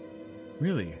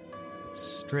 Really? It's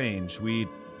strange. We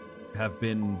have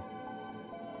been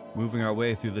moving our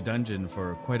way through the dungeon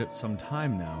for quite some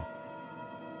time now.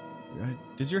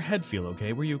 Does your head feel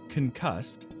okay? Were you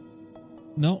concussed?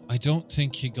 No, I don't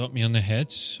think you got me on the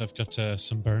head. I've got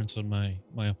some burns on my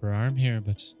upper arm here,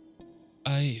 but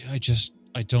I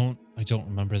don't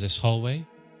remember this hallway.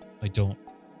 I don't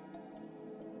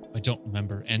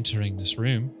remember entering this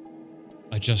room.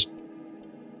 I just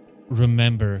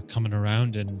remember coming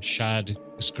around and Shad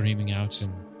screaming out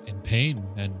in pain,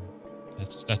 and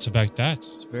that's about that.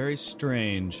 It's very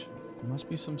strange. There must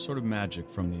be some sort of magic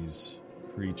from these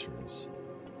creatures.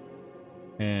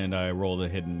 And I rolled a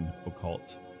hidden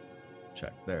occult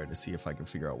check there to see if I can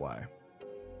figure out why.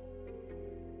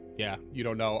 Yeah, you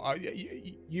don't know.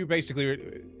 You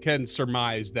basically can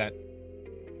surmise that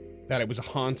it was a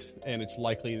haunt, and it's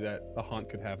likely that the haunt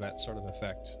could have that sort of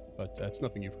effect, but that's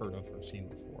nothing you've heard of or seen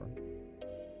before.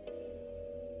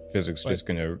 Physics just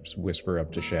gonna whisper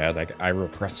up to Shad, like, I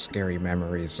repress scary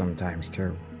memories sometimes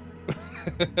too.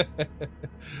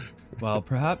 Well,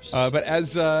 perhaps. But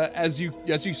as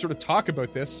you sort of talk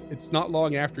about this, it's not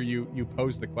long after you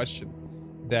pose the question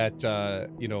that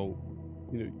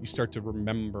you start to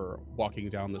remember walking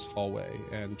down this hallway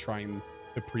and trying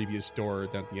the previous door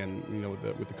down the end,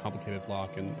 with the complicated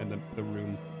lock and the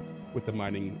room with the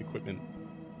mining equipment.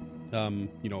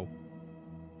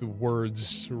 The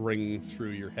words ring through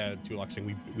your head, Tulok,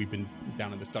 saying, we've been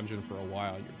down in this dungeon for a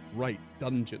while. You're right,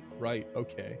 dungeon, right,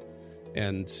 okay.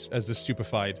 And as the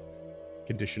stupefied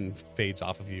condition fades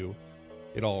off of you,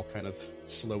 it all kind of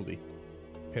slowly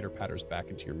pitter-patters back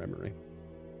into your memory.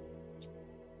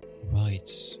 Right.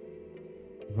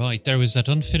 There was that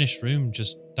unfinished room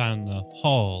just down the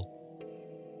hall,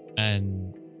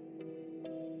 and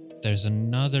there's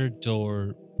another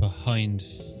door behind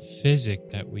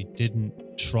Physic that we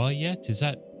didn't try yet. Is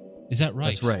that right?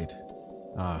 That's right.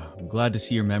 I'm glad to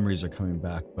see your memories are coming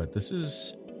back, but this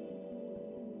is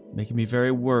making me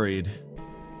very worried.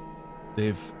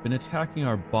 They've been attacking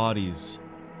our bodies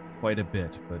quite a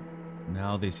bit, but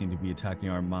now they seem to be attacking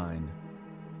our mind.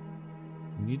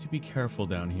 We need to be careful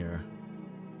down here.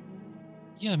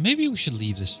 Yeah, maybe we should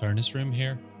leave this furnace room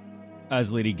here.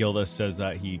 As Lady Gilda says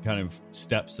that, he kind of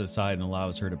steps aside and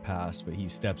allows her to pass, but he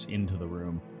steps into the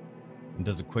room and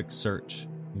does a quick search.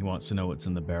 He wants to know what's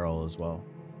in the barrel as well.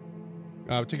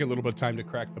 Take a little bit of time to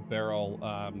crack the barrel.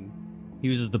 He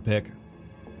uses the pick.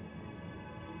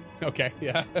 Okay,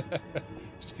 yeah.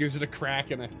 Just gives it a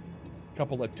crack and a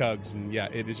couple of tugs, and yeah,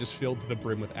 it is just filled to the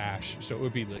brim with ash, so it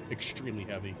would be like extremely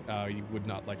heavy. You would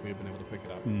not likely have been able to pick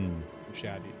it up.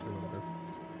 Shady or whatever.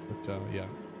 But yeah.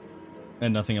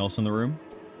 And nothing else in the room?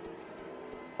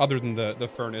 Other than the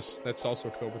furnace that's also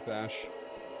filled with ash.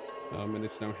 And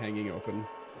it's now hanging open,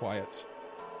 quiet.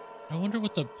 I wonder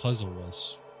what the puzzle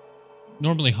was.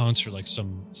 Normally haunts are like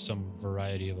some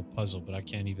variety of a puzzle, but I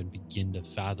can't even begin to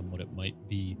fathom what it might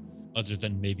be, other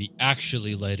than maybe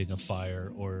actually lighting a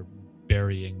fire or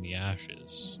burying the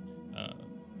ashes.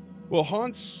 Well,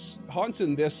 haunts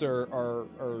in this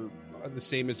are the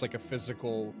same as like a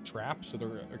physical trap, so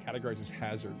they're categorized as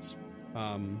hazards.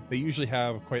 They usually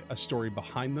have quite a story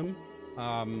behind them,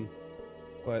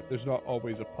 but there's not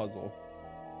always a puzzle.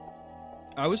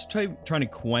 I was trying to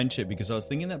quench it because I was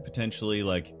thinking that potentially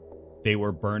like they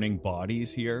were burning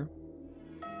bodies here,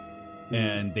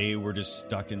 and they were just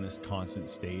stuck in this constant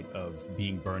state of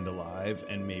being burned alive,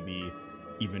 and maybe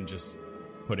even just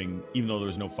even though there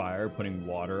was no fire, putting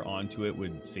water onto it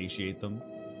would satiate them.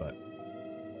 But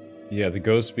yeah, the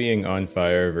ghosts being on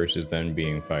fire versus them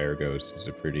being fire ghosts is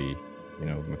a pretty,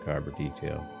 macabre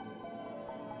detail.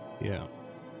 Yeah.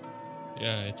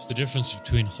 Yeah, it's the difference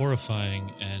between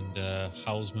horrifying and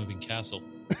Howl's Moving Castle.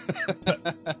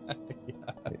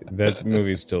 That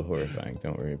movie's still horrifying.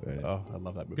 Don't worry about it. Oh, I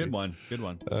love that movie. good one.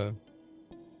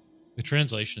 The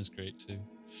translation is great too.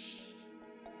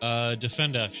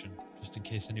 Defend action, just in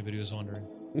case anybody was wondering.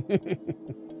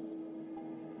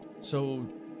 So,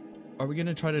 are we going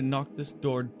to try to knock this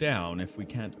door down if we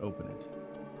can't open it?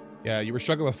 Yeah, you were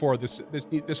struggling before. This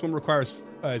one requires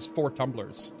 4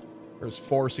 tumblers. There's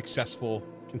 4 successful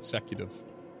consecutive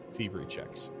thievery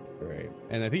checks. Right.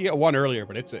 And I think you got one earlier,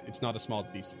 but it's not a small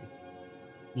DC.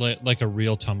 Like a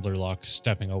real tumbler lock,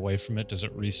 stepping away from it, does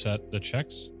it reset the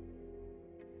checks?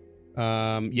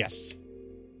 Yes.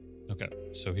 Okay,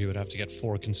 so he would have to get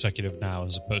 4 consecutive now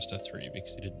as opposed to 3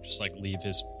 because he didn't just like leave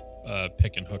his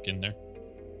pick and hook in there.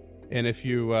 And if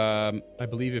you, I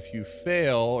believe if you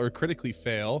fail or critically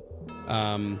fail,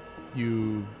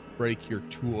 you break your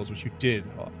tools, which you did.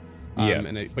 Yeah.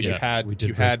 You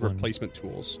had one. replacement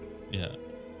tools. Yeah,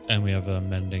 and we have a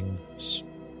mending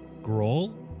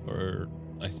scroll, or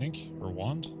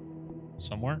wand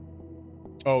somewhere.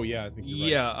 Oh yeah, I think you're right.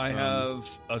 Yeah, I have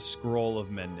a scroll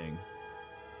of mending.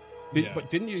 But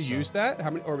didn't you use that? How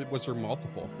many? Or was there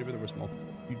multiple? Maybe there was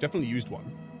multiple. You definitely used one.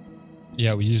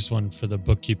 Yeah, we used one for the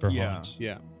bookkeeper haunt.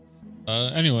 Yeah.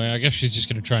 Anyway, I guess she's just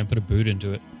going to try and put a boot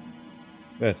into it.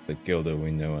 That's the Gilda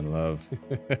we know and love.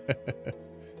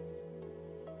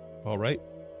 All right.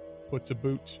 Puts a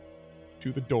boot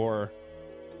to the door.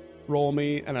 Roll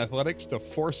me an athletics to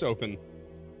force open.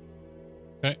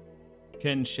 Okay.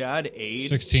 Can Shad aid?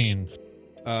 16.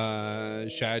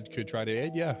 Shad could try to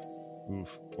aid, yeah.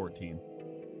 Oof, 14.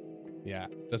 Yeah,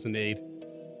 doesn't aid.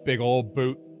 Big old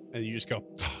boot, and you just go,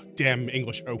 oh, damn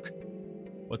English oak.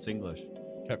 What's English?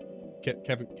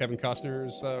 Kevin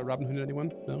Costner's Robin Hood,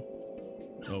 anyone? No?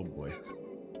 Oh boy.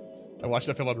 I watched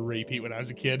that film on repeat when I was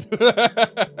a kid.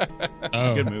 It's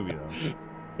a good movie, though.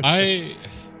 I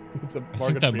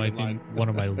think that might be one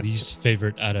of my least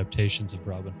favorite adaptations of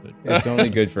Robin Hood. It's only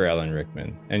good for Alan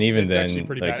Rickman. And even It's actually then,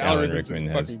 pretty like, bad. Alan Rickman's Rickman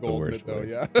fucking has the gold in worst it, though,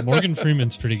 voice. yeah. Morgan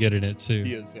Freeman's pretty good in it, too.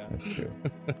 He is, yeah. That's true.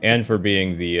 And for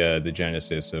being the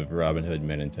genesis of Robin Hood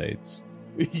Men in Tights.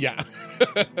 Yeah.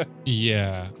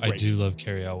 Yeah, I Great. do love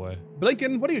Carrie Elway.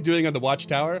 Blinken, what are you doing on the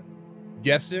watchtower?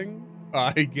 Guessing?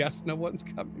 I guess no one's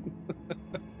coming.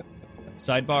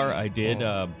 Sidebar, I did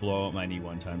blow out my knee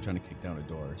one time trying to kick down a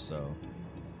door, so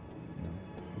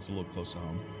it's a little close to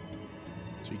home.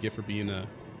 So you get for being a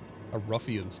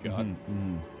ruffian, Scott.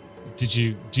 Mm-hmm. Did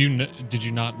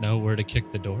you not know where to kick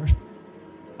the door?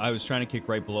 I was trying to kick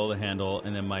right below the handle,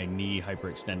 and then my knee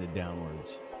hyperextended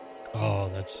downwards. Oh,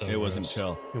 that's so It wasn't gross.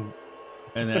 chill.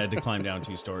 And then I had to climb down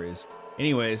 2 stories.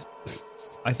 Anyways,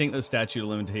 I think the statute of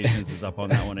limitations is up on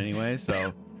that one anyway,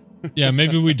 so... Yeah,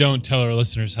 maybe we don't tell our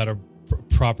listeners how to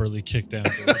properly kick down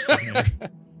doors.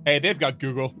 Hey, they've got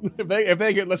Google. If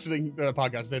they get listening to the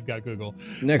podcast, they've got Google.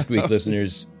 Next week,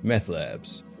 listeners, meth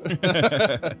labs.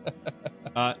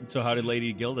 So how did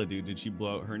Lady Gilda do? Did she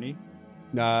blow out her knee?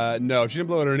 No, she didn't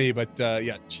blow out her knee, but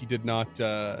yeah, she did not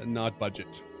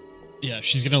budget. Yeah,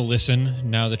 she's going to listen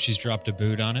now that she's dropped a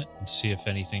boot on it and see if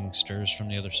anything stirs from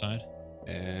the other side.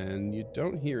 And you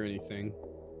don't hear anything.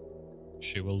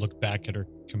 She will look back at her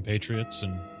compatriots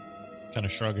and kind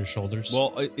of shrug her shoulders.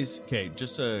 Well,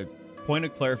 just a point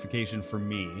of clarification for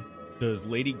me. Does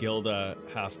Lady Gilda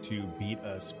have to beat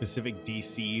a specific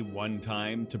DC one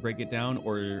time to break it down,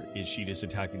 or is she just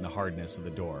attacking the hardness of the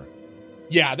door?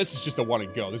 Yeah, this is just a one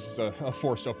and go. This is a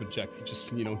force open check. It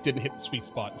just, didn't hit the sweet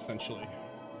spot, essentially.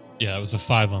 Yeah, it was a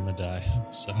 5 on the die,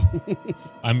 so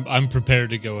I'm prepared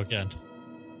to go again.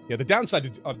 Yeah, the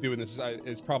downside of doing this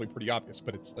is probably pretty obvious,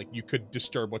 but it's like you could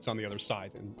disturb what's on the other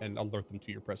side and alert them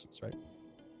to your presence, right?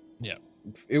 Yeah.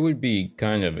 It would be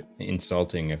kind of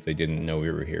insulting if they didn't know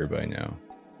we were here by now.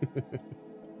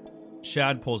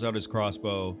 Shad pulls out his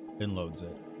crossbow and loads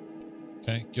it.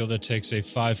 Okay, Gilda takes a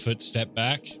 5-foot step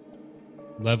back,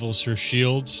 levels her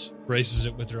shield, braces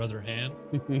it with her other hand.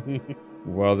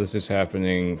 While this is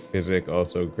happening, Physic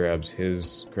also grabs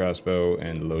his crossbow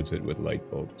and loads it with light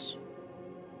bolts.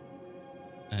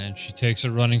 And she takes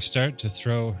a running start to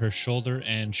throw her shoulder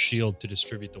and shield to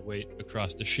distribute the weight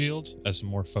across the shield as a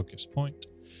more focused point.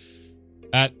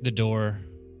 At the door,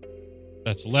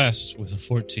 that's less with a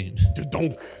 14.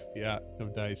 Donk. Yeah, no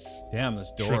dice. Damn,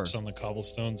 this door. Trips on the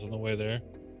cobblestones on the way there.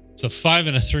 It's a 5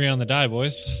 and a 3 on the die,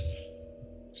 boys.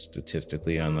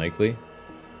 Statistically unlikely.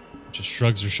 Just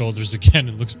shrugs her shoulders again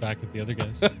and looks back at the other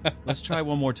guys. Let's try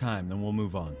one more time, then we'll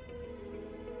move on.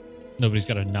 Nobody's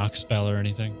got a knock spell or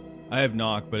anything. I have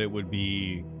knock, but it would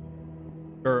be...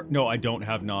 no, I don't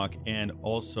have knock, and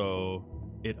also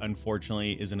it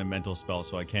unfortunately isn't a mental spell,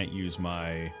 so I can't use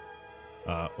my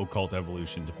occult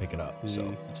evolution to pick it up.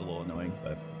 So it's a little annoying,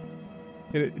 but...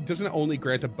 It doesn't only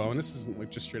grant a bonus, isn't like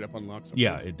just straight up unlock something?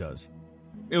 Yeah, it does.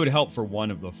 It would help for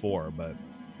one of the 4, but...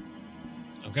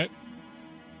 Okay.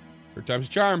 3 times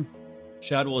charm.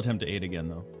 Shad will attempt to aid again,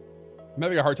 though. I'm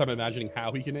having a hard time imagining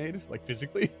how he can aid, like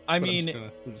physically. I but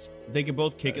mean, they could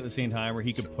both kick at the same time, or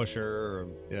he could push her, or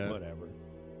whatever.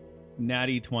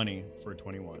 Natty 20 for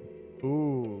 21.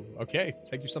 Ooh, okay.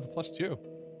 Take yourself a +2.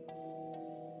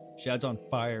 Shad's on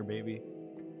fire, baby.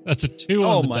 That's a 2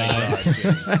 on the my die God,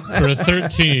 James. for a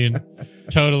 13,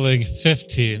 totaling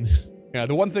 15. Yeah,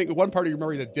 the one part of your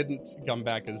memory that didn't come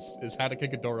back is how to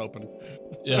kick a door open.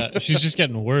 Yeah, she's just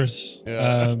getting worse.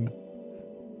 Yeah.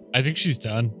 I think she's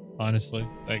done, honestly.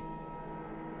 Like,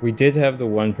 We did have the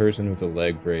one person with a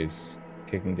leg brace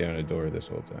kicking down a door this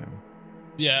whole time.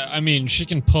 yeah, I mean, she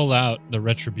can pull out the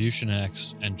Retribution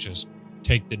Axe and just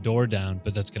take the door down,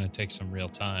 but that's going to take some real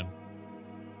time.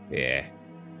 Yeah.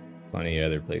 Plenty of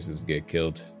other places to get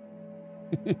killed.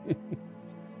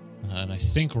 And I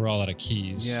think we're all out of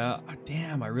keys. Yeah,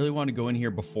 damn, I really want to go in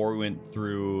here before we went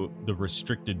through the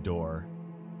restricted door.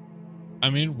 I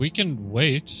mean, we can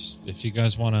wait. If you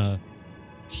guys want to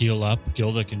heal up,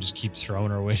 Gilda can just keep throwing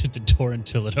her weight at the door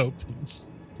until it opens.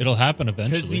 It'll happen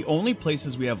eventually. Because the only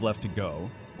places we have left to go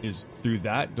is through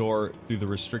that door, through the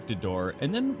restricted door,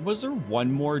 and then was there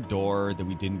one more door that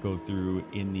we didn't go through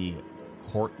in the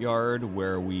courtyard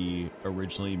where we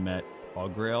originally met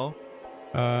Augrael?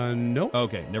 Nope.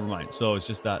 Okay, never mind. So it's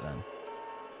just that then.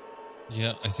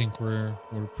 Yeah, I think we're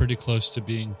pretty close to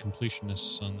being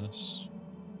completionists on this.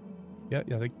 Yeah,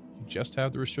 I think you just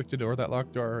have the restricted door, that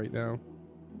locked door right now.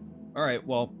 All right,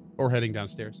 well, Or heading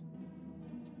downstairs.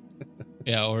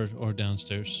 Yeah, or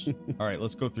downstairs. all right,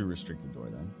 let's go through restricted door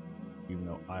then. Even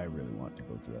though I really want to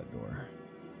go through that door.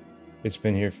 It's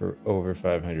been here for over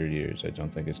 500 years. I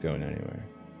don't think it's going anywhere.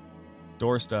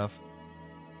 Door stuff.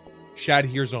 Shad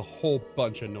hears a whole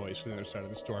bunch of noise from the other side of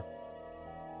this door.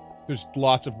 There's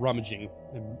lots of rummaging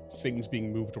and things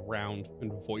being moved around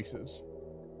and voices.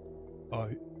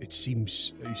 It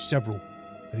seems several.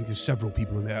 I think there's several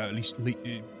people in there. At least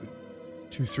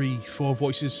 2, 3, 4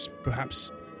 voices,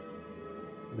 perhaps.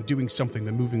 They're doing something.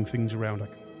 They're moving things around. I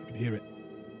can hear it.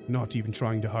 Not even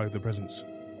trying to hide their presence.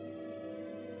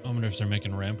 I wonder if they're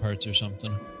making ramparts or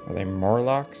something. Are they more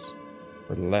locks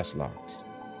or less locks?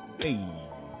 Hey.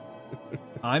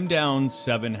 I'm down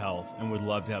 7 health and would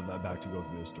love to have that back to go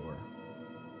through this door.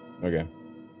 Okay.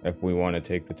 If we want to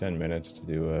take the 10 minutes to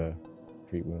do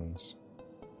treat wounds.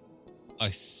 I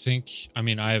think, I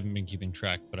mean, I haven't been keeping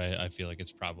track, but I feel like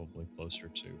it's probably closer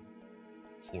to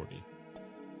 40.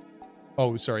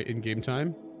 Oh, sorry, in game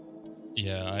time?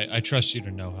 Yeah, I trust you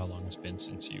to know how long it's been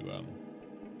since you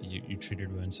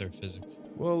treated wounds there, Physic.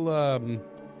 Well,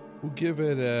 we'll give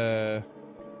it a...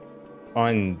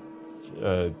 On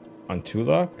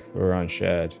Tulok or on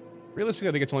Shad? Realistically,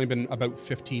 I think it's only been about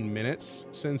 15 minutes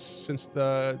since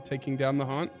the taking down the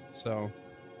haunt, so...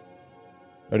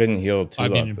 I didn't heal Tulok, I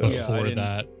mean, though. Yeah, I before didn't-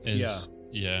 that is...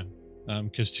 Yeah.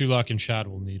 Because Tulok and Shad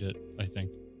will need it, I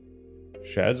think.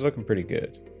 Shad's looking pretty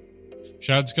good.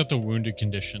 Shad's got the wounded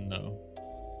condition, though.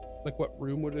 Like, what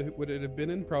room would it have been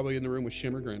in? Probably in the room with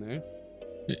Shimmergren,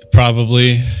 eh?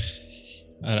 Probably.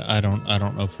 I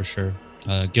don't know for sure.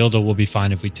 Gilda will be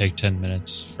fine if we take 10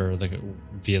 minutes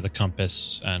via the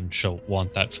compass, and she'll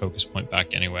want that focus point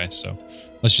back anyway. So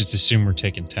let's just assume we're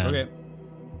taking 10. Okay.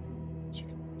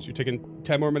 So you're taking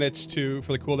 10 more minutes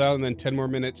for the cooldown, and then 10 more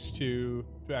minutes to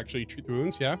actually treat the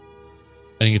wounds. Yeah.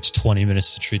 I think it's 20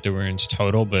 minutes to treat the wounds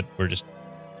total, but we'll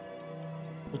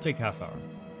take half hour.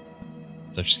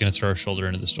 So she's gonna throw her shoulder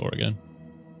into this door again.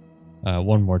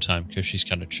 One more time because she's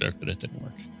kind of choked that it didn't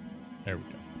work. There we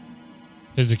go.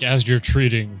 Physic, as you're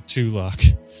treating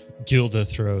Tulok, Gilda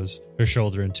throws her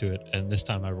shoulder into it, and this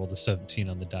time I rolled a 17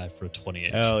 on the die for a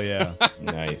 28. Hell yeah.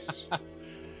 Nice.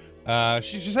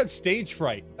 She's just had stage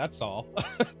fright. That's all.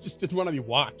 Just didn't want to be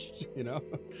watched, you know?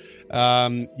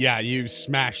 Yeah, you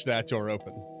smash that door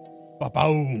open.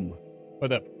 Ba-boom!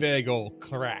 With a big old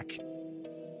crack.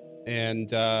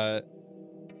 And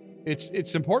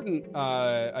it's important,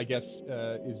 I guess,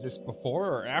 is this before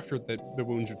or after the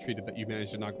wounds are treated that you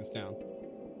managed to knock this down?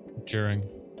 During.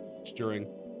 It's during.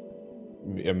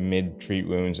 Mid-treat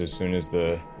wounds as soon as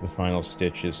the final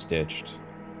stitch is stitched.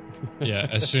 Yeah,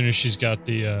 as soon as she's got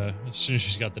the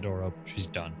door up, she's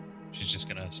done. She's just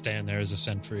gonna stand there as a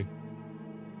sentry.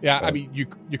 Yeah, I mean,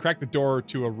 you crack the door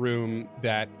to a room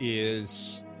that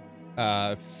is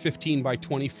 15 by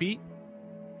 20 feet.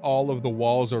 All of the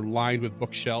walls are lined with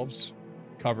bookshelves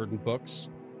covered in books.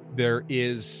 There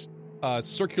is a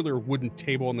circular wooden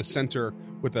table in the center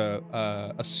with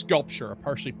a sculpture, a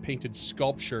partially painted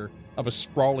sculpture of a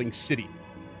sprawling city.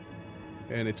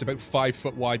 And it's about 5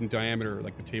 foot wide in diameter,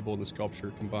 like the table and the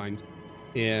sculpture combined.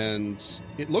 And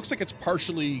it looks like it's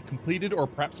partially completed or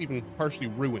perhaps even partially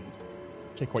ruined.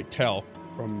 Can't quite tell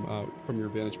from your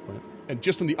vantage point. And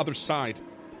just on the other side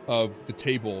of the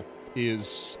table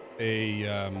is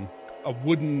a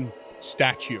wooden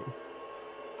statue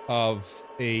of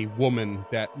a woman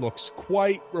that looks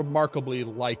quite remarkably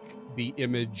like the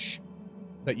image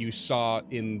that you saw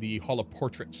in the Hall of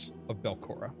Portraits of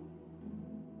Belcora.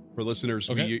 For listeners,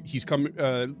 okay.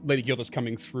 Lady Gilda's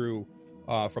coming through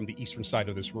from the eastern side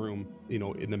of this room,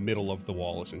 in the middle of the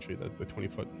wall, essentially, the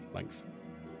 20-foot length.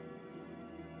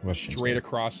 Straight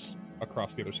across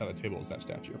the other side of the table is that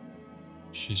statue.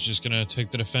 She's just gonna take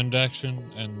the defend action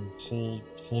and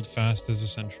hold fast as a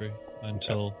sentry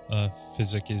until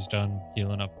Physic is done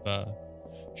healing up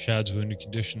Shad's wounded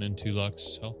condition and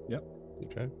Tulok's health. Yep.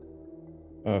 Okay.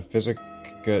 Physic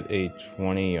got a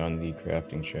 20 on the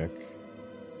crafting check.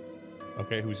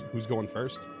 Okay, who's going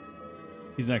first?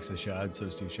 He's next to Shad, so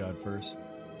let's do Shad first.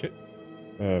 Okay.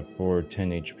 For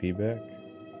 10 HP back.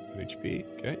 10 HP,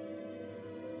 okay.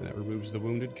 And that removes the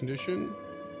wounded condition.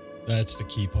 That's the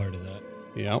key part of that.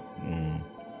 Yep. And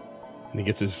he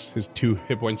gets his 2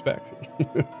 hit points back.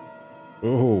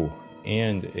 Oh,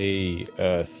 and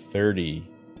a 30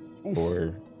 Oof.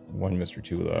 for one Mr.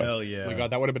 Tulok. Hell yeah. Oh my god,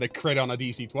 that would have been a crit on a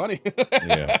DC 20.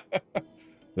 Yeah.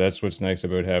 That's what's nice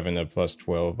about having a plus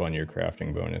 12 on your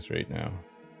crafting bonus right now.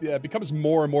 Yeah, it becomes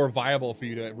more and more viable for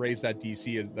you to raise that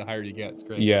DC as the higher you get. It's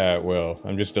great. Yeah, well,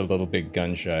 I'm just a little bit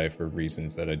gun shy for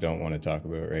reasons that I don't want to talk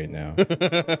about right now.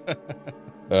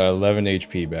 11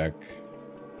 HP back.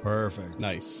 Perfect.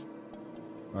 Nice.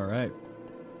 All right.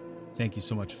 Thank you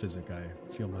so much, Physic. I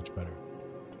feel much better.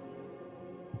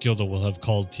 Gilda will have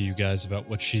called to you guys about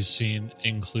what she's seen,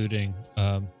 including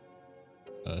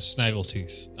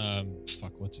Snaggletooth.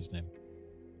 What's his name?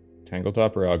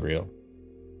 Tangletop or Ogriel?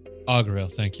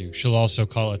 Ogriel, thank you. She'll also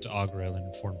call it to Ogriel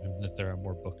and inform him that there are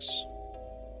more books.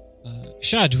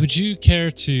 Shad, would you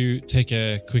care to take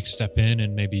a quick step in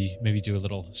and maybe do a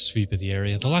little sweep of the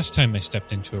area? The last time I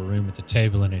stepped into a room with a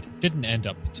table in it, it didn't end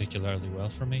up particularly well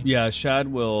for me. Yeah, Shad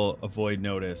will avoid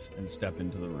notice and step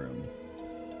into the room.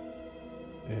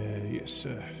 Yes,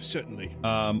 certainly.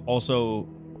 Also,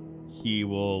 he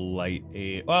will light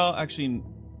a... Well, actually,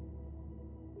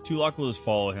 Tulok will just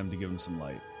follow him to give him some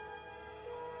light.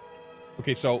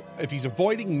 Okay, so if he's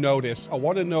avoiding notice, I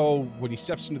want to know when he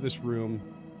steps into this room,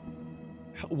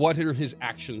 what are his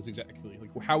actions exactly?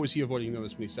 Like, how is he avoiding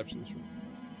notice when he steps in this room?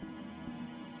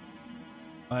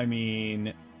 I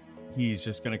mean, he's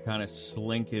just going to kind of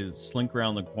slink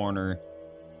around the corner,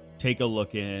 take a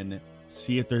look in,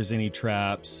 see if there's any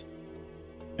traps,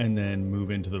 and then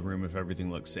move into the room if everything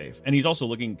looks safe. And he's also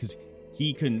looking, because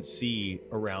he couldn't see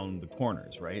around the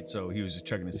corners, right? So he was just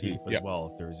checking to see as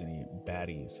well if there was any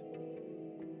baddies.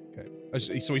 Okay,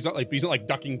 so he's not like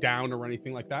ducking down or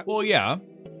anything like that. Well, yeah.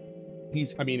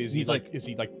 He's spy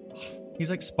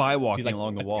walking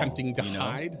along the wall, attempting to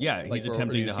hide? Yeah, he's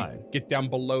attempting to hide. Get down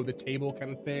below the table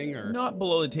kind of thing, or not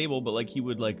below the table, but like he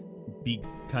would be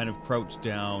kind of crouched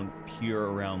down, peer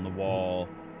around the wall,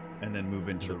 and then move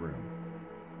into the room.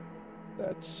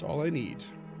 That's all I need.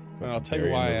 And I'll tell you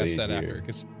Very in why the I lead said here. after,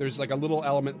 because there's like a little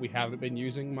element we haven't been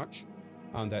using much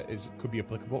that could be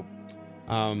applicable.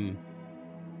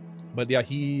 But yeah,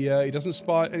 he doesn't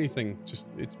spot anything. Just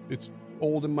it's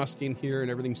old and musty in here,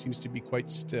 and everything seems to be quite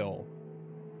still.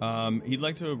 He'd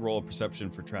like to roll a perception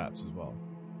for traps as well.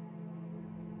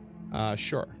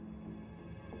 Sure.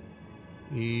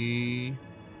 He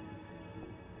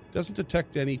doesn't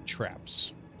detect any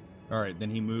traps. All right, then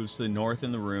he moves to the north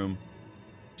in the room.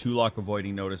 Tulok,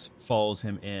 avoiding notice, follows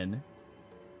him in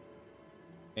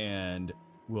and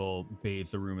will bathe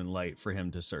the room in light for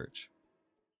him to search.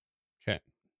 Okay.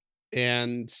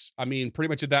 And I mean, pretty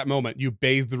much at that moment, you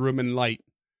bathe the room in light,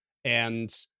 and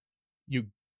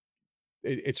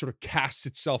it sort of casts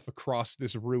itself across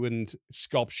this ruined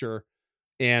sculpture,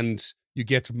 and you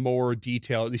get more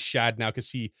detail. At least Shad now can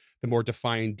see the more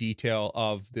defined detail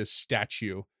of this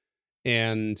statue.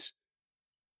 And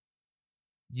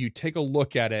you take a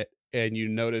look at it, and you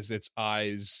notice its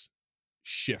eyes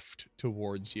shift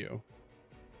towards you.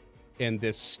 And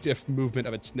this stiff movement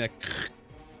of its neck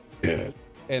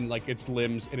and like its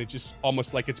limbs, and it just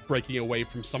almost like it's breaking away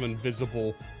from some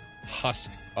invisible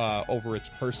husk over its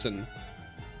person.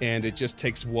 And it just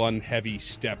takes one heavy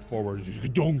step forward.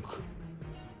 Dunk.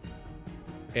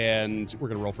 And we're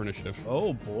going to roll for initiative.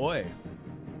 Oh, boy.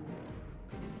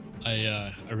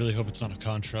 I really hope it's not a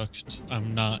construct.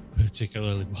 I'm not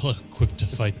particularly well equipped to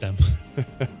fight them.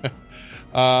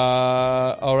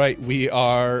 All right, we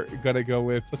are gonna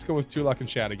let's go with Tulok and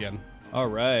Shad again. All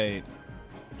right.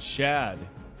 Shad.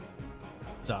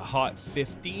 It's a hot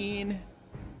 15.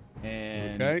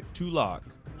 And Okay. Tulok.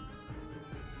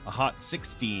 A hot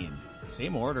 16.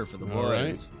 Same order for the All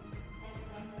boys.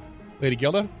 Lady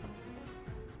Gilda.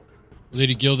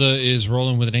 Lady Gilda is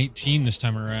rolling with an 18 this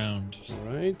time around.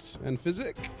 All right, and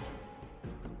Physic.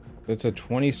 That's a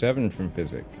 27 from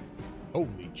Physic.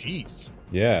 Holy jeez.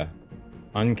 Yeah.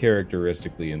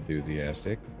 Uncharacteristically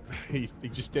enthusiastic. He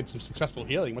just did some successful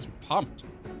healing. He must be pumped.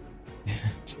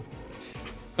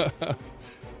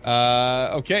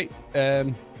 Okay.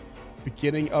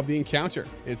 Beginning of the encounter.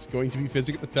 It's going to be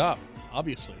Physic at the top,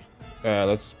 obviously.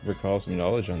 Let's recall some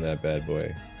knowledge on that bad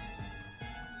boy.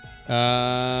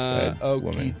 Bad Okie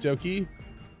woman. dokie.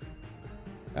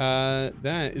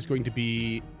 That is going to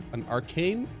be an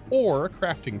arcane or a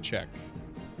crafting check.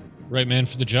 Right man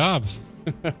for the job.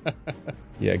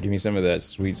 Yeah, give me some of that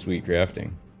sweet, sweet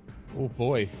crafting. Oh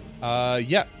boy.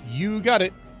 Yeah, you got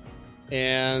it.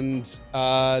 And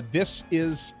this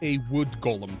is a wood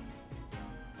golem.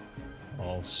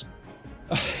 Balls.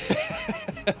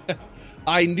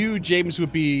 I knew James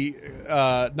would be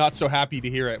not so happy to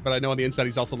hear it, but I know on the inside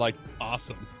he's also like,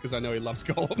 awesome, because I know he loves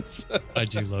golems. I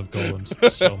do love golems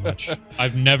so much.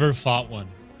 I've never fought one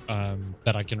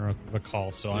that I can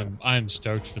recall, so Yeah. I'm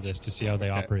stoked for this to see how they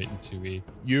operate in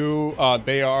 2E.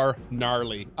 They are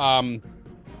gnarly.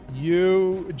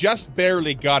 You just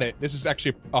barely got it. This is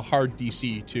actually a hard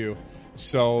DC too.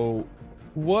 So,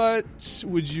 what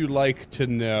would you like to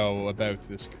know about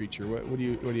this creature? What are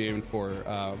you aiming for?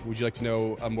 Would you like to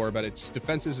know more about its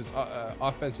defenses, its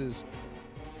offenses?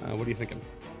 What are you thinking?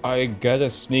 I got a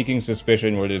sneaking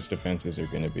suspicion what its defenses are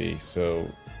going to be, so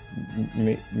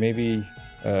maybe,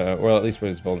 well, at least what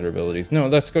its vulnerabilities. No,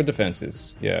 let's go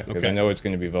defenses. Yeah, because I Okay. know it's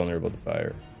going to be vulnerable to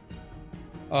fire.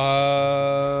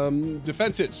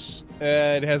 Defenses.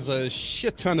 It has a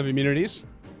shit ton of immunities.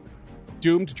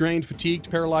 Doomed, drained,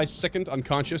 fatigued, paralyzed, sickened,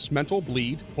 unconscious, mental,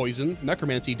 bleed, poison,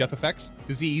 necromancy, death effects,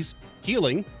 disease,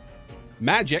 healing,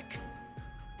 magic,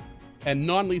 and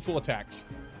non-lethal attacks.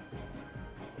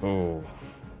 Oh,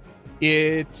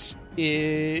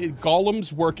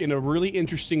 Golems work in a really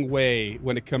interesting way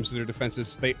when it comes to their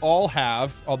defenses. They all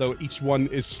have, although each one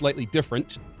is slightly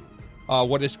different,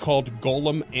 what is called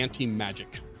golem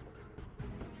anti-magic.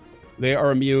 They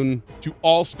are immune to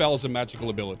all spells and magical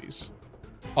abilities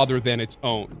other than its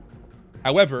own.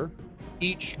 However,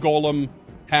 each golem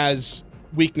has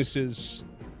weaknesses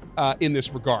in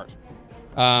this regard.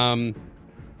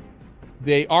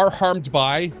 They are harmed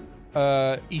by,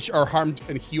 each are harmed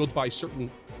and healed by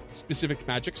certain specific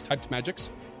magics, typed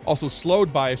magics, also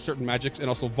slowed by certain magics, and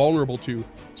also vulnerable to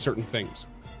certain things.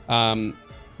 The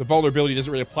vulnerability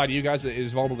doesn't really apply to you guys. It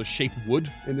is vulnerable to shape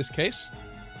wood in this case.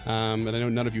 And I know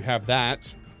none of you have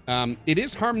that. It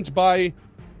is harmed by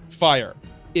fire.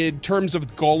 In terms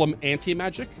of golem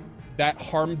anti-magic, that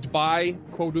harmed by,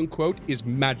 quote-unquote, is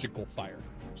magical fire.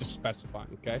 Just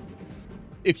specifying, okay?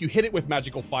 If you hit it with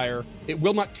magical fire, it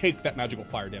will not take that magical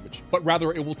fire damage, but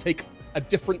rather it will take a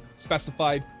different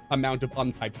specified amount of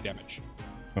untyped damage.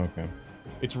 Okay.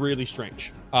 It's really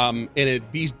strange.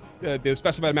 The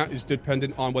specified amount is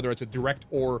dependent on whether it's a direct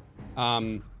or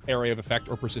area of effect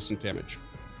or persistent damage.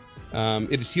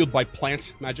 It is healed by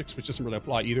plant magics, which doesn't really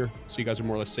apply either, so you guys are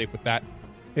more or less safe with that.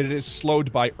 And it is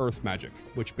slowed by earth magic,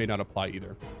 which may not apply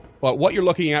either. But what you're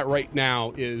looking at right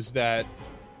now is that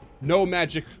no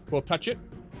magic will touch it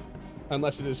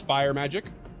unless it is fire magic,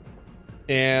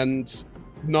 and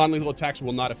non-lethal attacks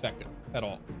will not affect it at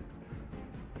all.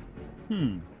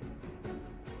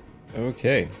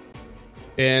 Okay.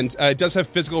 And it does have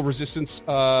physical resistance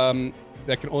that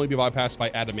can only be bypassed by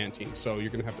adamantine, so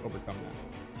you're going to have to overcome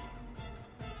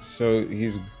that. So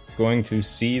he's going to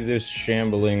see this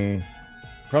shambling...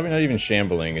 Probably not even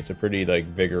shambling. It's a pretty, like,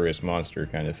 vigorous monster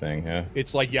kind of thing, huh?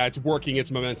 It's like, yeah, it's working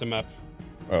its momentum up.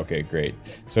 Okay, great.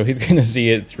 So he's going to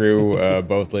see it through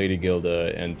both Lady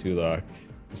Gilda and Tulok.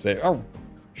 Say, oh,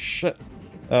 shit.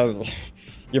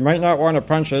 You might not want to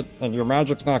punch it, and your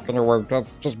magic's not going to work.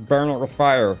 Let's just burn it with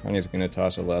fire. And he's going to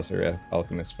toss a lesser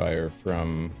alchemist fire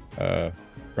from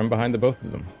behind the both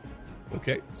of them.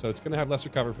 Okay, so it's going to have lesser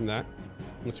cover from that,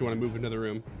 unless you want to move into the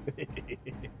room.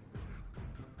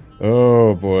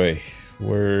 Oh boy,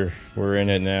 we're in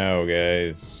it now,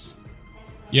 guys.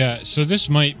 Yeah, so this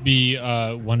might be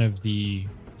one of the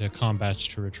combats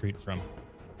to retreat from,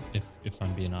 if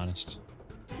I'm being honest.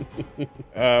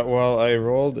 Well, I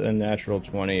rolled a natural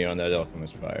 20 on that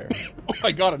alchemist fire.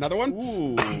 I got another one?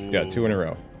 Ooh. Got 2 in a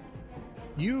row.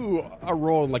 You are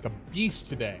rolling like a beast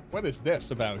today. What is this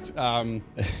about? The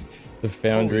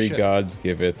foundry Holy shit. gods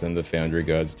give it, and the foundry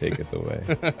gods take it away.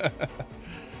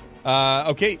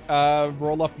 Okay,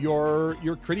 roll up your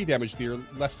critty damage to your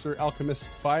lesser alchemist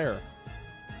fire.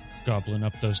 Gobbling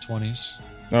up those 20s.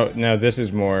 Oh, now this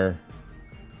is more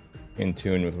in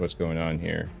tune with what's going on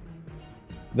here.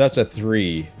 That's a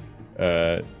 3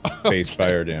 base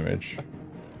fire damage.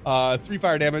 3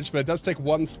 fire damage, but it does take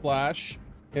 1 splash.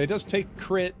 And it does take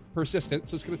crit persistent,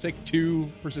 so it's going to take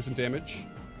 2 persistent damage.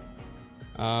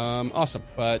 Awesome.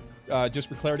 But just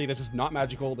for clarity, this is not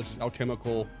magical. This is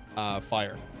alchemical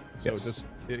fire. So Yes.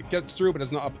 it gets through, but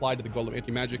does not apply to the golem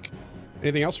anti-magic.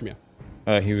 Anything else from you?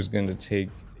 He was going to take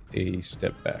a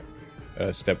step back,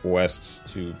 a step west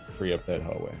to free up that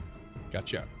hallway.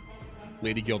 Gotcha.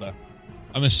 Lady Gilda.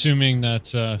 I'm assuming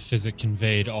that Physic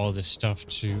conveyed all this stuff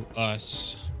to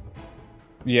us.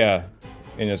 Yeah,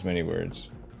 in as many words.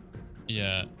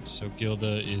 Yeah, so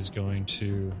Gilda is going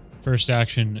to, first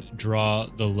action, draw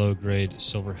the low-grade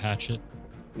silver hatchet.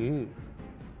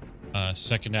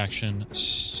 Second action,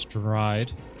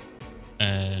 stride.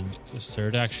 And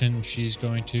third action, she's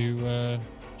going to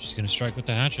strike with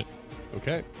the hatchet.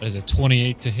 Okay. That is a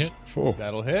 28 to hit. Oh,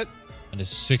 That'll hit. And is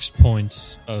 6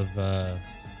 points of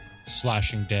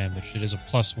slashing damage. It is a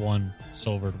 +1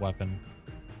 silvered weapon.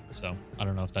 So, I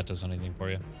don't know if that does anything for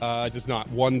you. It does not.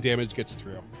 1 damage gets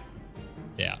through.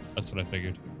 Yeah, that's what I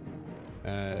figured.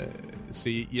 So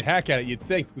you hack at it. You'd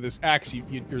think with this axe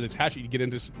or this hatchet, you'd get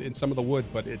in some of the wood,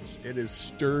 but it is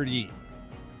sturdy,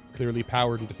 clearly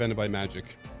powered and defended by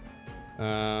magic.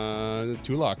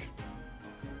 Tulok.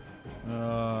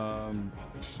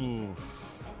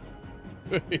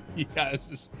 Yeah,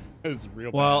 this is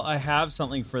real. Well, bad. I have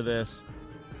something for this,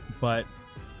 but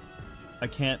I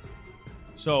can't.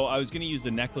 So I was going to use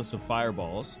the necklace of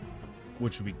fireballs,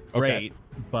 which would be great,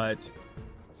 but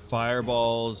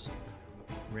fireballs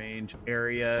range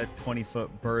area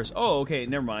 20-foot burst. Oh, okay,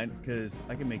 never mind, because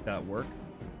I can make that work.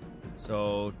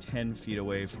 So 10 feet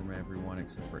away from everyone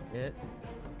except for it.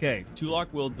 Okay,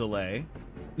 Tulok will delay.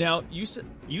 Now you said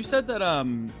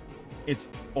that it's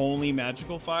only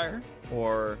magical fire,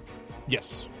 or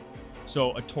Yes.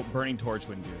 so a burning torch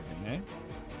wouldn't do anything, eh?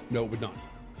 No, it would not.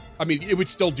 I mean, it would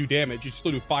still do damage. You'd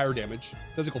still do fire damage,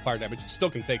 physical fire damage. You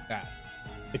still can take that.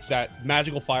 It's that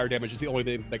magical fire damage is the only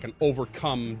thing that can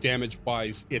overcome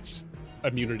damage-wise its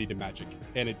immunity to magic.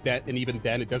 And even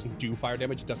then, it doesn't do fire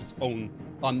damage. It does its own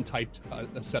untyped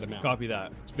set amount. Copy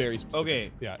that. It's very specific.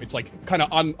 Okay. Yeah, it's like kind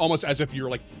of almost as if you're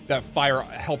like that fire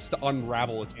helps to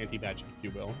unravel its anti-magic, if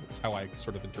you will. That's how I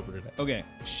sort of interpreted it. Okay,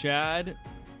 Shad,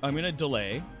 I'm going to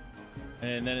delay,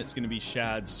 and then it's going to be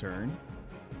Shad's turn.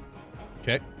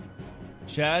 Okay.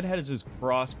 Shad has his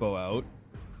crossbow out,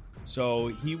 so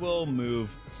he will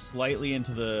move slightly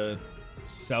into the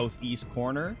southeast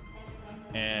corner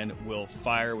and will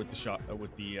fire with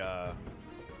the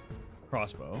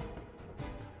crossbow.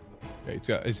 Okay, it's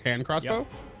got his hand crossbow.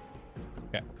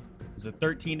 Okay, Is it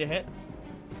 13 to hit?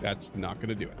 that's not going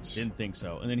to do it. Didn't think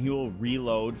so. And then he will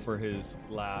reload for his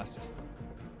last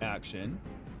action.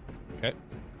 Okay.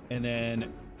 And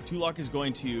then Tulok is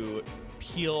going to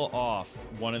peel off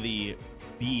one of the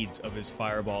beads of his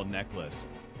fireball necklace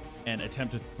and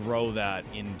attempt to throw that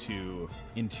into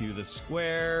the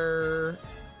square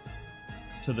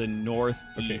to the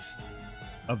northeast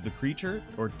of the creature,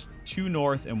 or two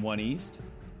north and one east.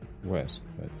 West.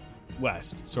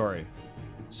 West, sorry.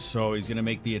 So he's gonna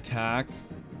make the attack.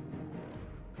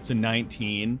 It's a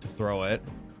 19 to throw it.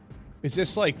 Is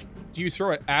this like, do you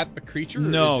throw it at the creature?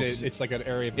 No, or it's like an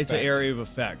area of It's effect? an area of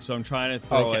effect, so I'm trying to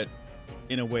throw it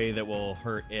in a way that will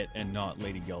hurt it and not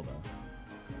Lady Gilda.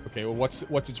 Okay, well,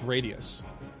 what's its radius?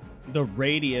 The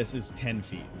radius is 10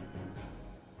 feet.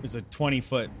 It's a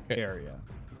 20-foot area.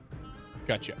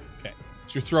 Gotcha. Okay,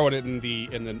 so you're throwing it in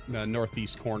the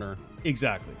northeast corner.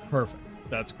 Exactly. Perfect.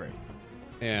 That's great.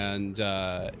 And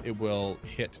it will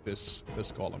hit this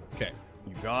golem. Okay.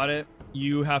 You got it.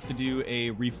 You have to do a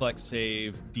reflex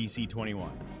save, DC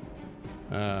 21.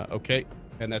 Okay,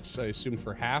 and that's, I assume,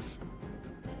 for half?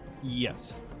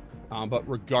 Yes. But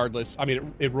regardless, I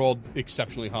mean, it rolled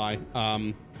exceptionally high.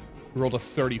 It rolled a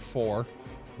 34.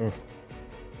 Oof.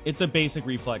 It's a basic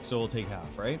reflex, so it'll take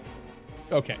half, right?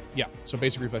 Okay, yeah. So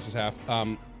basic reflex is half.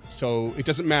 So it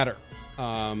doesn't matter.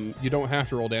 You don't have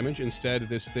to roll damage. Instead,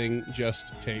 this thing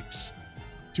just takes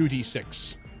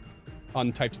 2d6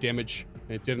 untyped damage.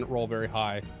 It didn't roll very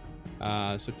high.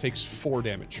 So it takes 4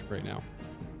 damage right now.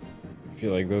 I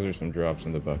feel like those are some drops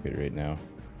in the bucket right now.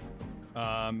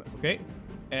 Okay.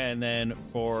 And then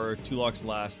for Tulok's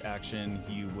last action,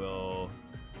 he will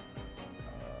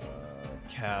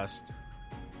cast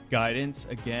Guidance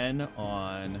again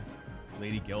on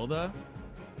Lady Gilda.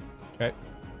 Okay.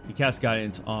 He casts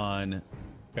Guidance on...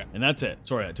 Okay. And that's it.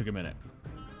 Sorry, that took a minute.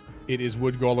 It is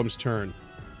Wood Golem's turn,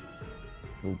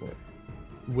 Oh boy.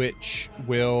 which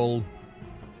will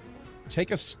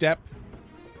take a step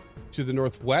to the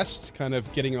northwest, kind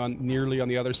of getting on nearly on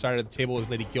the other side of the table as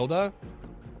Lady Gilda.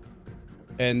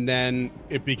 And then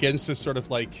it begins to sort of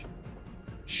like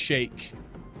shake,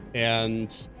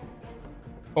 and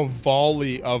a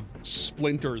volley of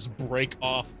splinters break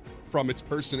off from its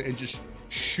person and just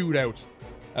shoot out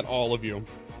at all of you.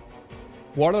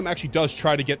 One of them actually does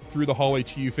try to get through the hallway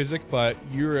to you, Physic, but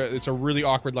it's a really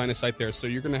awkward line of sight there, so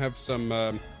you're going to have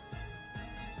some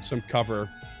cover.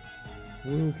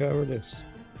 Ooh, cowardice.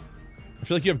 I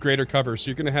feel like you have greater cover,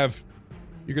 so you're gonna have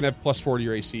 +4 to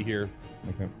your AC here.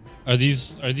 Okay. Are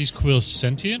these quills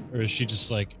sentient, or is she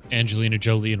just like Angelina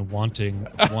Jolie and wanted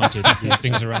these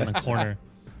things around the corner?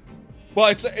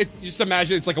 Well, just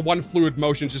imagine it's like a one fluid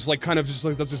motion, just like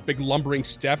does this big lumbering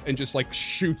step and just like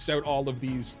shoots out all of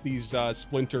these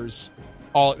splinters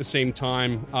all at the same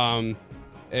time.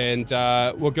 And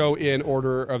we'll go in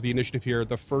order of the initiative here.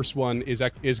 The first one is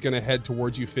going to head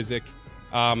towards you, Physic,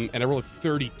 and I rolled a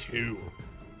 32.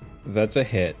 That's a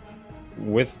hit.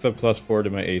 With the +4 to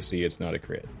my AC, it's not a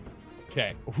crit.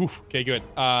 Okay. Oof. Okay, good.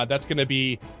 That's going to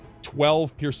be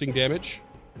 12 piercing damage.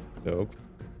 Dope.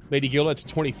 Lady Gilda, it's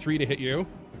 23 to hit you.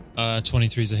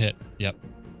 23 is a hit. Yep.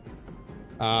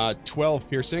 12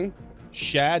 piercing.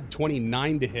 Shad,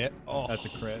 29 to hit. Oh, That's a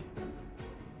crit.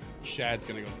 Shad's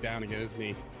going to go down again, isn't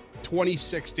he?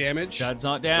 26 damage. Shad's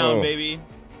not down, Oh. baby.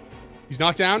 He's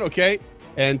not down? Okay.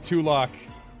 And Tulok,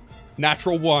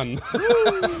 natural 1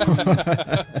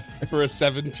 for a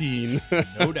 17.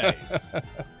 No dice.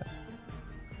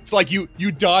 It's like you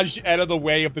dodged out of the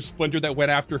way of the splinter that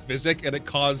went after Physic, and it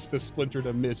caused the splinter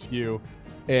to miss you.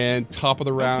 And top of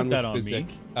the round put with that on Physic.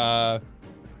 me.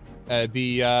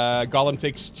 The golem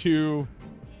takes 2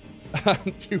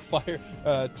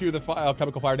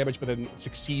 alchemical fire damage, but then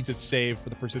succeeds its save for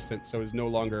the persistent, so is no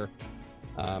longer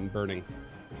burning.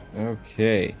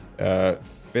 Okay.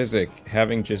 Physic,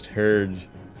 having just heard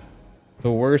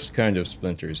the worst kind of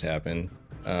splinters happen,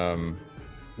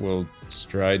 will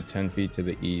stride 10 feet to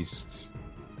the east.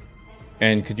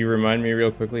 And could you remind me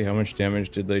real quickly, how much damage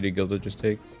did Lady Gilda just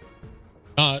take?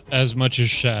 Not as much as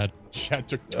Shad. Shad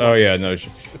took 26. Oh yeah, no.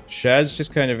 Shad's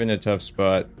just kind of in a tough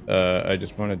spot. I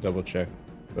just want to double check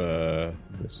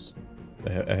this.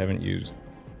 I haven't used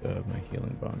my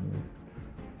healing bomb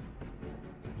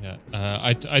Yeah.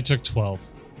 yet. I took 12.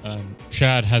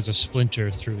 Shad has a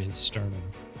splinter through his sternum.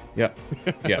 Yeah,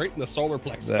 yeah. Right in the solar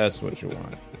plexus. That's what you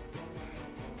want.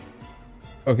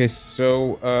 Okay,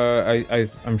 so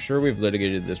I'm sure we've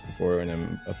litigated this before, and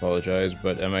I apologize,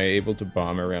 but am I able to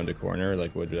bomb around a corner?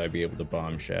 Like, would I be able to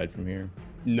bomb Shad from here?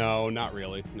 No, not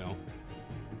really. No.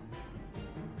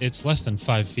 It's less than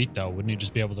 5 feet, though. Wouldn't you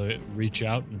just be able to reach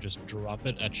out and just drop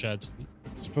it at Shad's feet? I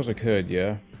suppose I could,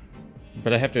 yeah.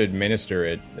 But I have to administer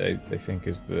it, I think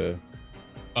is the...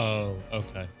 Oh,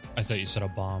 okay. I thought you said a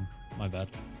bomb. My bad.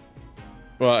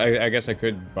 Well, I guess I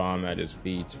could bomb at his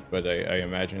feet, but I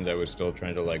imagined I was still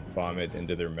trying to, like, bomb it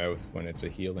into their mouth when it's a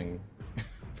healing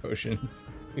potion.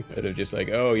 Instead of just like,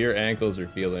 oh, your ankles are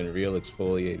feeling real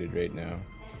exfoliated right now.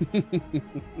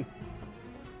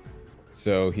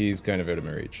 So he's kind of out of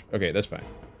my reach. Okay, that's fine.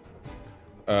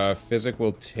 Physic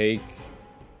will take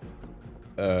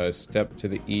a step to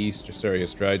the east, a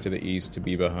stride to the east to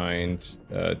be behind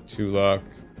Tulok.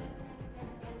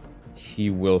 He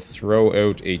will throw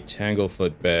out a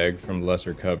Tanglefoot bag from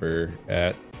lesser cover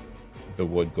at the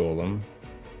wood golem.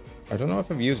 I don't know if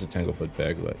I've used a Tanglefoot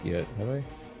bag yet, have I? I feel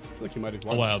like you might have A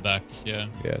once. while back, yeah.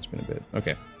 Yeah, it's been a bit.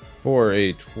 Okay. For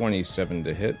a 27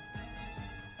 to hit.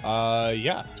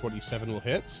 Yeah, 27 will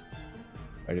hit.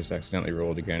 I just accidentally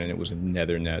rolled again, and it was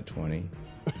another nat 20.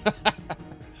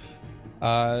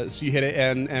 So you hit it,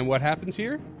 and what happens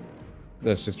here?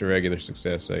 That's just a regular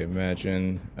success, I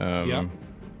imagine. Yeah.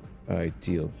 I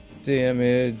deal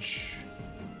damage.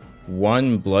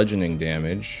 1 bludgeoning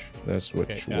damage. That's what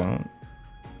Okay, you yeah. want.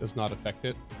 Does not affect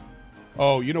it.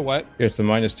 Oh, you know what? It's the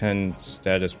 -10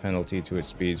 status penalty to its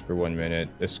speeds for 1 minute.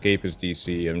 Escape is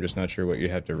DC. I'm just not sure what you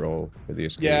have to roll for the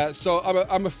escape. Yeah, so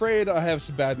I'm afraid I have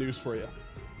some bad news for you.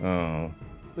 Oh.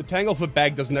 The Tanglefoot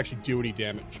bag doesn't actually do any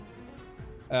damage.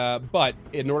 But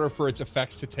in order for its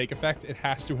effects to take effect, it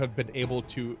has to have been able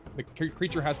to... The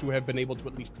creature has to have been able to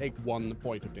at least take 1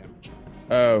 point of damage.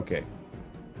 Okay.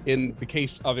 In the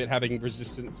case of it having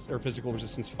resistance or physical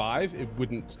resistance 5, it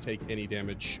wouldn't take any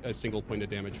damage, a single point of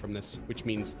damage from this, which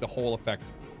means the whole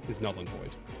effect is null and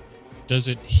void. Does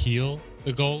it heal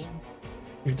the golem?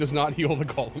 It does not heal the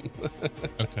golem.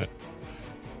 Okay.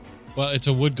 Well, it's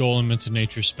a wood golem. It's a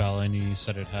nature spell, and you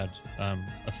said it had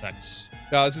effects.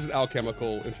 This is an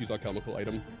infused alchemical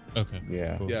item. Okay.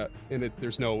 Yeah. Cool. Yeah, and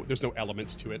there's no element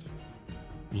to it.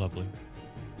 Lovely.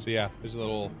 So yeah, there's a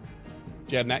little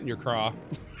jam that in your craw.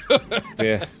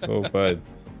 Yeah. Oh, bud.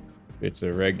 It's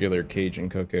a regular Cajun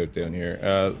cookout down here.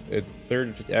 At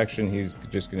third action, he's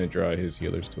just going to draw his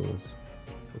healer's tools.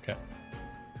 Okay.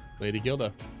 Lady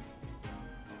Gilda.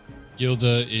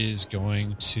 Gilda is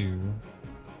going to...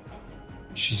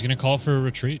 She's going to call for a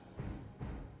retreat.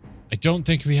 I don't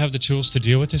think we have the tools to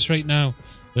deal with this right now.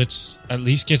 Let's at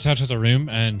least get out of the room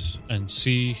and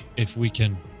see if we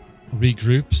can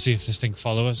regroup, see if this thing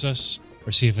follows us,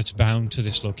 or see if it's bound to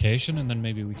this location, and then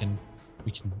maybe we can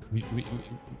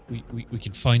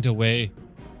find a way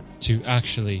to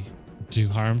actually do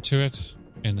harm to it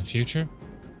in the future.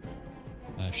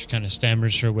 She kind of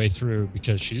stammers her way through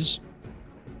because she's,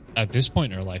 at this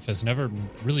point in her life, has never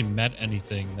really met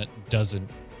anything that doesn't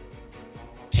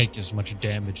take as much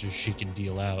damage as she can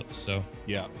deal out. So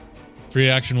Yeah. free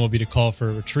action will be to call for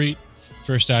a retreat.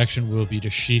 First action will be to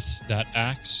sheath that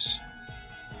axe.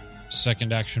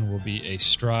 Second action will be a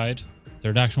stride.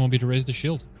 Third action will be to raise the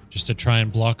shield, just to try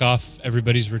and block off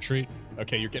everybody's retreat.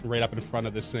 Okay, you're getting right up in front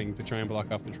of this thing to try and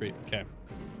block off the tree. Okay.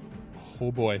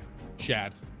 Oh boy.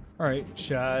 Shad. All right,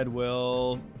 Shad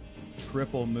will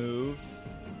triple move.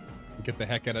 Get the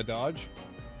heck out of Dodge.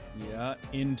 Yeah,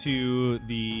 into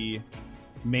the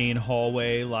main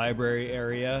hallway library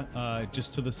area,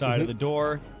 just to the side of the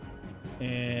door.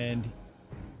 And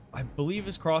I believe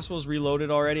his crossbow's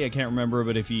reloaded already. I can't remember,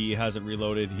 but if he hasn't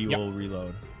reloaded, he will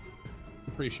reload.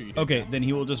 I'm pretty sure you did. Okay, then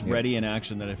he will just ready in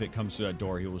action that if it comes to that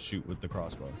door, he will shoot with the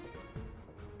crossbow.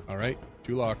 All right.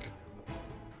 Tulok.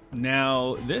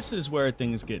 Now, this is where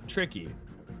things get tricky.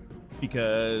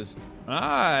 Because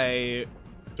I...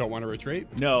 Don't want to retreat?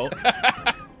 No.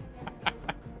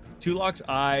 Tulok's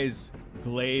eyes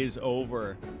glaze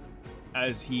over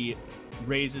as he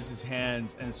raises his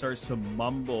hands and starts to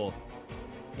mumble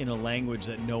in a language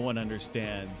that no one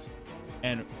understands.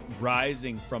 And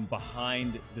rising from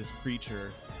behind this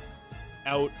creature,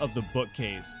 out of the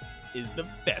bookcase, is the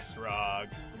Festrog.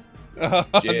 Not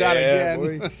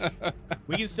again. boy.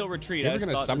 We can still retreat. You I ever just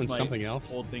gonna thought summon this might something else?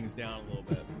 hold things down a little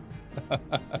bit.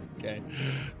 Okay.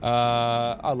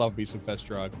 I love me some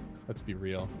Festrog. Let's be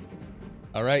real.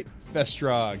 All right,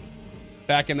 Festrog.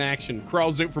 Back in action.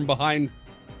 Crawls out from behind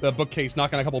the bookcase,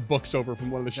 knocking a couple books over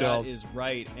from one of the shelves. That is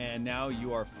right. And now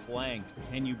you are flanked.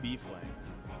 Can you be flanked?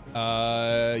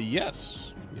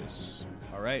 Yes. Yes.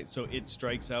 All right. So it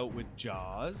strikes out with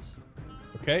Jaws.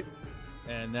 Okay.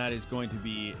 And that is going to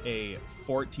be a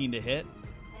 14 to hit.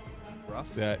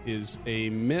 Rough. That is a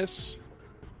miss.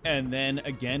 And then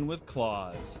again with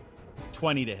Claws.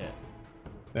 20 to hit.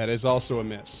 That is also a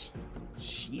miss.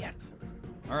 Shit.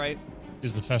 All right.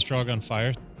 Is the Festrog on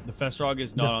fire? The Festrog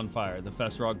is not on fire. The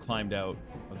Festrog climbed out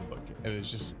of the And bookcase.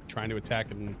 is just trying to attack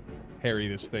and harry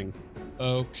this thing.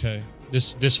 Okay.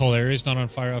 This whole area is not on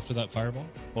fire after that fireball?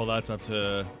 Well, that's up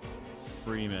to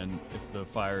Freeman if the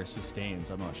fire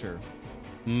sustains. I'm not sure.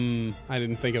 I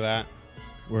didn't think of that.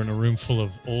 We're in a room full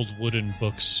of old wooden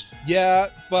books. Yeah,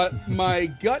 but my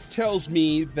gut tells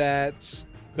me that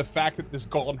the fact that this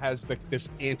golem has this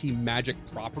anti-magic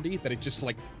property, that it just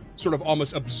like sort of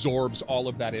almost absorbs all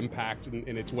of that impact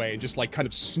in its way and just like kind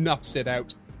of snuffs it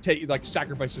out,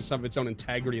 sacrifices some of its own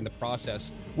integrity in the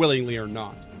process, willingly or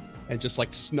not, and just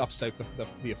like snuffs out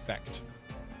the effect.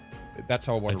 That's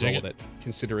how I want to roll with it,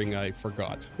 considering I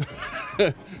forgot.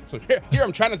 So here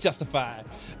I'm trying to justify.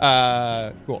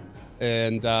 Cool.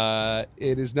 And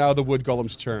it is now the wood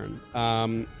golem's turn,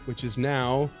 which is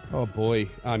now, oh boy,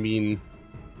 I mean,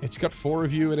 it's got 4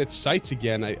 of you in its sights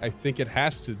again. I think it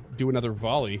has to do another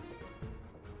volley.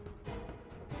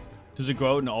 Does it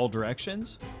go out in all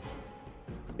directions?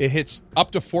 It hits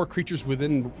up to 4 creatures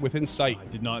within sight. I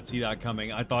did not see that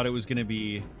coming. I thought it was going to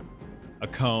be a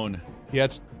cone. Yeah,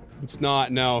 it's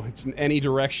not. No, it's in any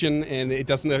direction, and it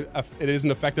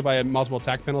isn't affected by a multiple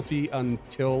attack penalty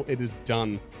until it is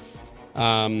done.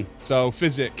 So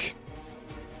Physic,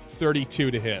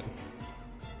 32 to hit.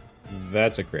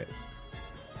 That's a crit.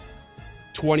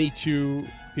 22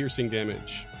 piercing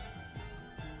damage.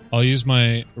 I'll use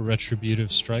my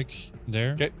Retributive Strike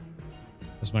there. Okay.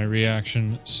 As my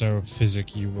reaction. So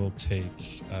Physic, you will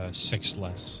take 6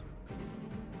 less.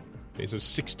 Okay, so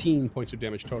 16 points of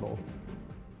damage total.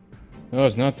 Oh,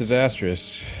 it's not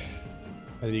disastrous.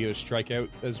 And then you gonna strike out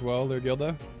as well there,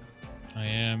 Gilda? I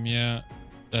am, yeah.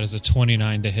 That is a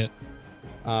 29 to hit.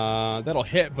 That'll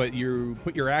hit, but you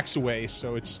put your axe away,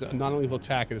 so it's a non-lethal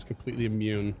attack and it's completely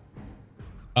immune.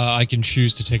 I can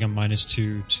choose to take a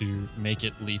 -2 to make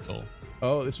it lethal.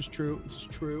 Oh, this is true. This is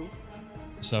true.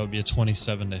 So that would be a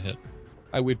 27 to hit.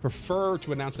 I would prefer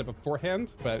to announce it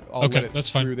beforehand, but I'll Okay, let it that's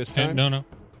through fine. this time. No.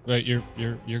 Right, you're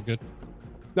good.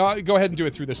 No, go ahead and do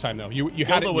it through this time, though. You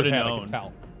had it in your head, I known. can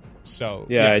tell. So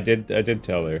Yeah, I did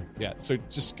tell her. Yeah, so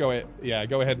just go ahead. Yeah,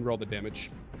 go ahead and roll the damage.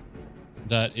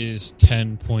 That is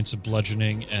 10 points of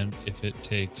bludgeoning, and if it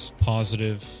takes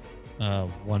positive,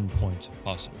 1 point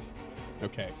positive.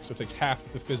 Okay, so it takes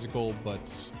half the physical, but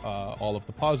all of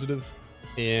the positive,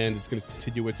 and it's going to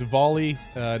continue its volley.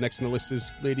 Next on the list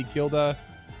is Lady Gilda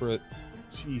for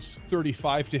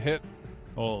 35 to hit.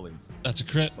 Holy That's a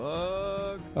crit.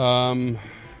 fuck.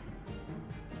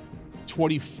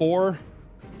 24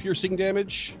 piercing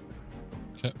damage.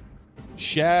 Okay.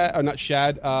 Not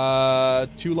Shad.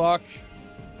 Tulok,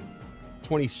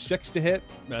 26 to hit.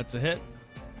 That's a hit.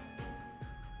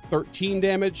 13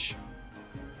 damage.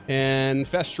 And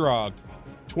Festrog,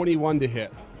 21 to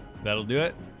hit. That'll do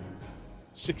it.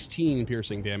 16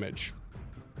 piercing damage.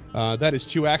 That is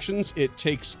 2 actions. It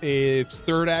takes its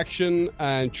third action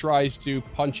and tries to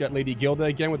punch at Lady Gilda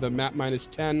again with a map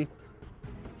 -10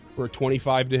 for a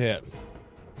 25 to hit.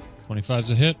 25's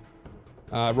a hit.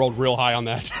 Rolled real high on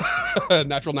that.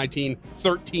 Natural 19.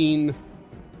 13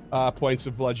 points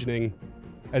of bludgeoning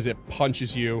as it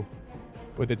punches you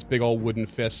with its big old wooden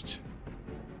fist.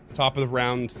 Top of the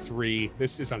round 3.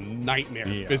 This is a nightmare.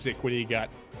 Yeah. Physic, what do you got?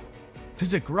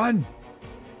 Physic, run!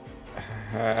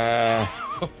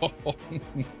 Oh,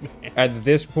 man. At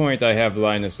this point, I have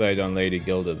line of sight on Lady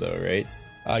Gilda, though, right?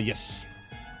 Yes.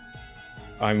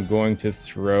 I'm going to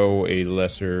throw a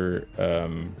lesser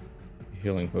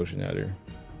healing potion at her.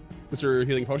 Is there a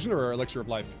healing potion or elixir of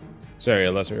life? Sorry,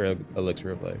 a lesser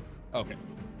elixir of life. Okay.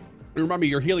 Remember,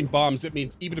 your healing bombs, it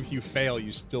means even if you fail,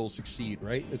 you still succeed,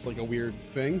 right? It's like a weird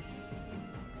thing.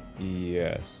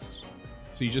 Yes.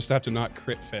 So you just have to not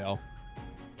crit fail.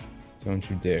 Don't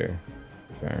you dare,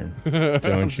 Baron. I'm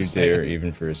Don't you just dare, saying.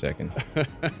 even for a second.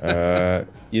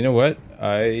 You know what?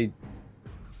 I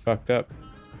fucked up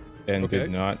and Okay.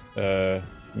 did not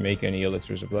make any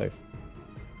elixirs of life.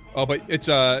 Oh, but it's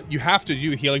you have to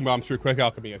do healing bomb through quick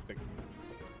alchemy, I think.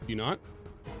 Do you not?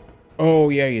 Oh,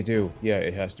 yeah, you do. Yeah,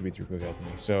 it has to be through quick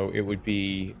alchemy. So it would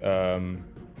be... And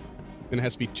it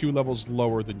has to be 2 levels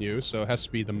lower than you, so it has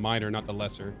to be the minor, not the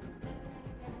lesser.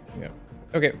 yeah.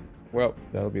 Okay, well,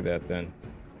 that'll be that then.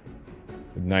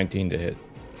 19 to hit.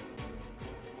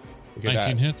 Look at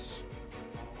 19 that. hits.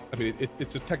 I mean,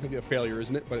 it's technically a failure,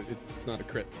 isn't it? But it's not a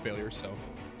crit failure, so...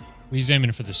 He's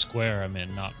aiming for the square I'm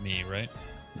in, not me, right?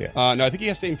 no, I think he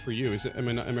has to aim for you. Am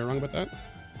I wrong about that?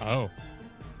 Oh.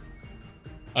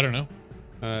 I don't know.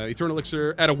 You throw an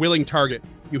elixir at a willing target.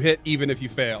 You hit even if you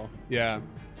fail. Yeah.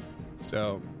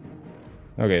 So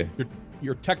Okay,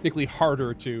 you're technically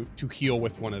harder to heal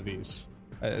with one of these,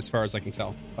 as far as I can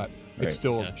tell. But Right. it's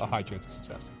still Gotcha. a high chance of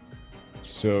success.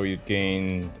 so you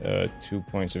gain 2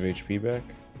 points of HP back.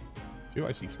 2,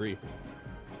 I see 3.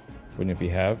 Wouldn't it be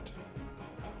halved?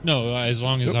 No, as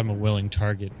long as Nope. I'm a willing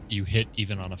target, you hit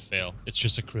even on a fail. It's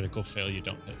just a critical fail you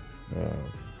don't hit.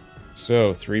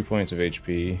 So 3 points of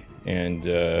HP, and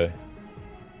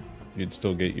you'd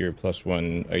still get your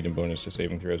 +1 item bonus to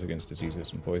saving throws against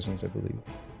diseases and poisons, I believe.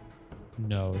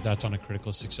 No, that's on a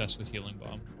critical success with Healing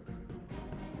Bomb.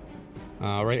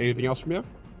 All right, anything else from you?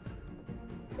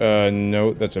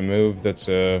 No, that's a move. That's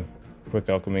a quick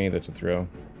alchemy. That's a throw.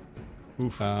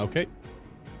 Oof. Okay.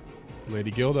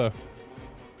 Lady Gilda.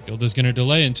 Gilda's gonna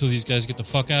delay until these guys get the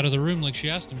fuck out of the room like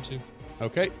she asked him to.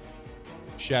 Okay.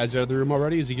 Shad's out of the room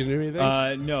already. Is he gonna do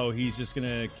anything? No, he's just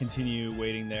gonna continue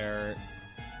waiting there,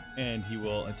 and he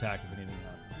will attack if anything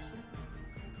happens.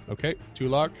 Okay.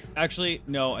 Tulok. Actually,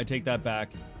 no, I take that back.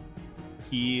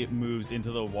 He moves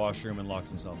into the washroom and locks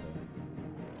himself in.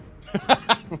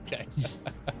 Okay.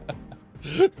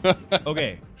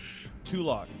 Okay.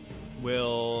 Tulok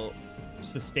will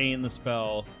sustain the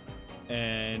spell,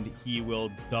 and he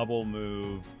will double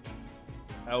move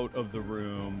out of the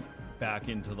room back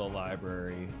into the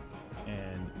library,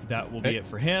 and that will be it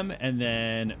for him. And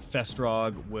then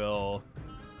Festrog will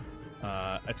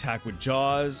attack with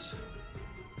Jaws.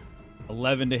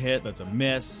 11 to hit, that's a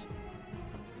miss.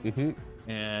 Mm-hmm.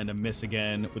 And a miss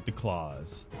again with the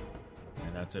claws.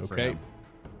 And that's it for Okay. him.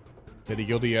 Lady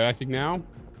Gilda, you acting now?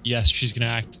 Yes, she's gonna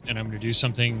act, and I'm gonna do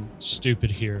something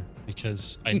stupid here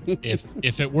because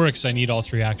if it works, I need all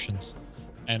 3 actions,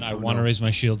 and I want to raise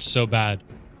my shield so bad,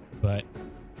 but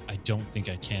I don't think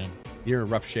I can. You're in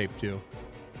rough shape too.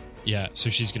 Yeah, so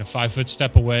she's gonna 5-foot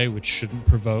step away, which shouldn't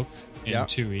provoke in Yeah.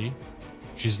 2e.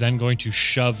 She's then going to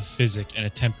shove Physic and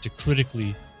attempt to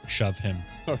critically shove him.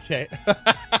 Okay.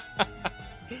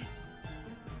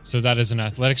 So that is an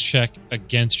athletics check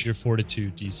against your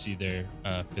fortitude DC there,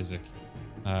 Physic.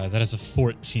 That is a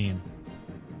 14.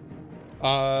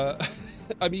 I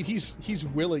mean, he's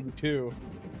willing too.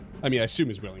 I mean, I assume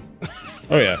he's willing.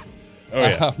 Oh yeah. Oh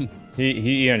yeah. Um,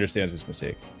 He understands his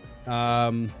mistake.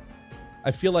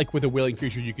 I feel like with a willing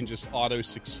creature, you can just auto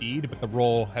succeed, but the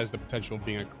roll has the potential of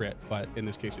being a crit. But in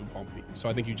this case, it won't be. So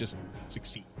I think you just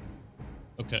succeed.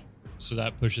 Okay, so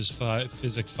that pushes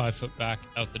Physic 5 foot back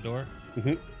out the door.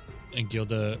 Mm-hmm. And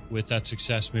Gilda, with that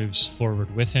success, moves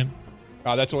forward with him.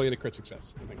 That's only a crit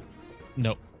success, I think.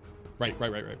 Nope. Right.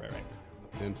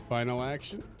 And final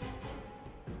action.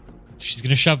 She's going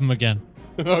to shove him again.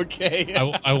 Okay.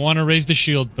 I want to raise the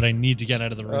shield, but I need to get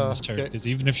out of the room this turn. Okay. Because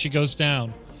even if she goes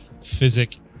down,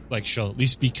 Physic, like, she'll at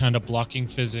least be kind of blocking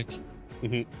Physic.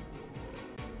 Mm-hmm.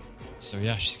 So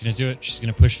yeah, she's going to do it. She's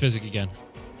going to push Physic again.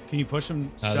 Can you push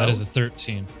him south? That is a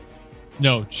 13.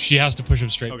 No, she has to push him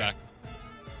straight back.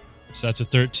 So that's a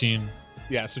 13.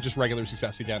 Yeah, so just regular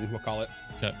success again, we'll call it.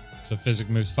 Okay, so Physic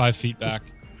moves 5 feet back.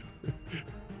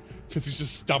 Because he's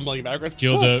just stumbling backwards.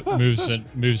 Gilda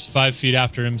moves 5 feet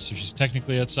after him, so she's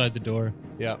technically outside the door.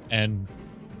 Yeah. And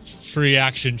free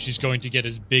action, she's going to get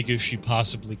as big as she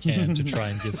possibly can to try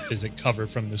and give Physic cover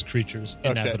from this creature's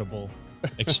inevitable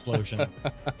explosion.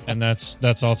 And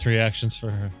that's all 3 actions for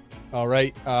her. All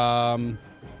right. Let's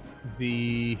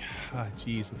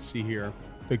see here.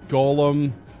 The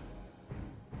golem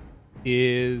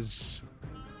is,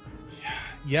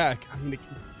 I mean,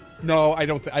 no, I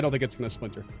don't think it's going to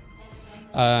splinter.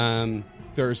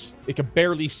 It can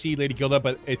barely see Lady Gilda,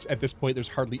 but it's at this point there's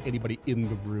hardly anybody in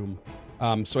the room.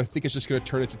 So I think it's just going to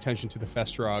turn its attention to the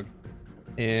Festrog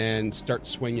and start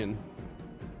swinging.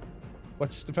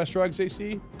 What's the Festrog's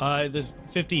AC? There's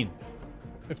 15.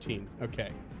 15.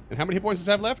 Okay. And how many hit points does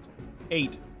it have left?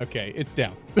 8. Okay, it's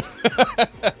down.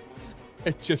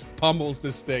 It just pummels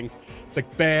this thing. It's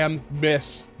like bam,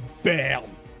 miss, bam,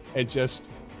 and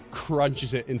just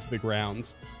crunches it into the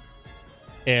ground.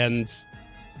 And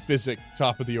Physic,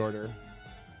 top of the order.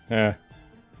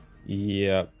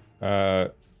 Yeah.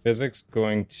 Physic's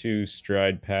going to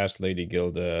stride past Lady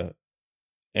Gilda,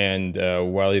 and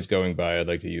while he's going by, I'd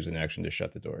like to use an action to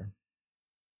shut the door.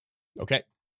 Okay.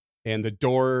 And the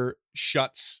door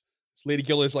shuts. Lady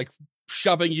Gilda is like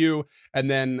shoving you, and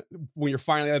then when you're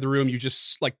finally out of the room, you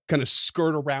just like kind of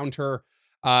skirt around her,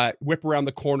 whip around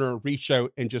the corner, reach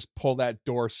out, and just pull that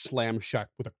door slam shut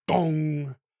with a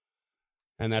gong.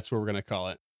 And that's what we're gonna call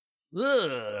it.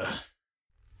 Ugh.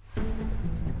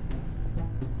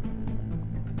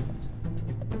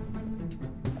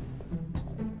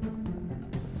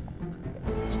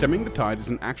 Stemming the Tide is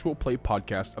an actual play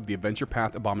podcast of the Adventure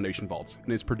Path Abomination Vaults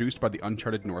and is produced by the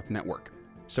Uncharted North Network.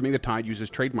 Stemming the Tide uses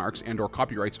trademarks and/or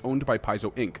copyrights owned by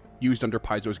Paizo Inc., used under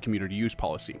Paizo's community use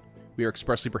policy. We are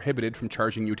expressly prohibited from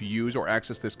charging you to use or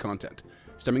access this content.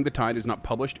 Stemming the Tide is not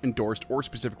published, endorsed, or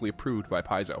specifically approved by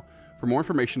Paizo. For more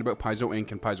information about Paizo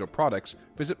Inc. and Paizo products,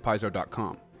 visit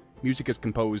paizo.com. Music is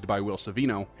composed by Will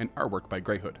Savino and artwork by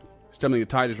Greyhood. Stemming the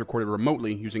Tide is recorded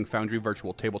remotely using Foundry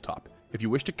Virtual Tabletop. If you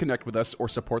wish to connect with us or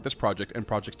support this project and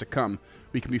projects to come,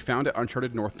 we can be found at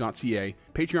unchartednorth.ca,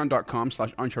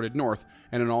 patreon.com/unchartednorth,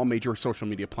 and on all major social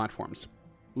media platforms.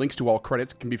 Links to all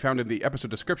credits can be found in the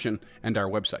episode description and our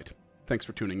website. Thanks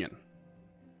for tuning in.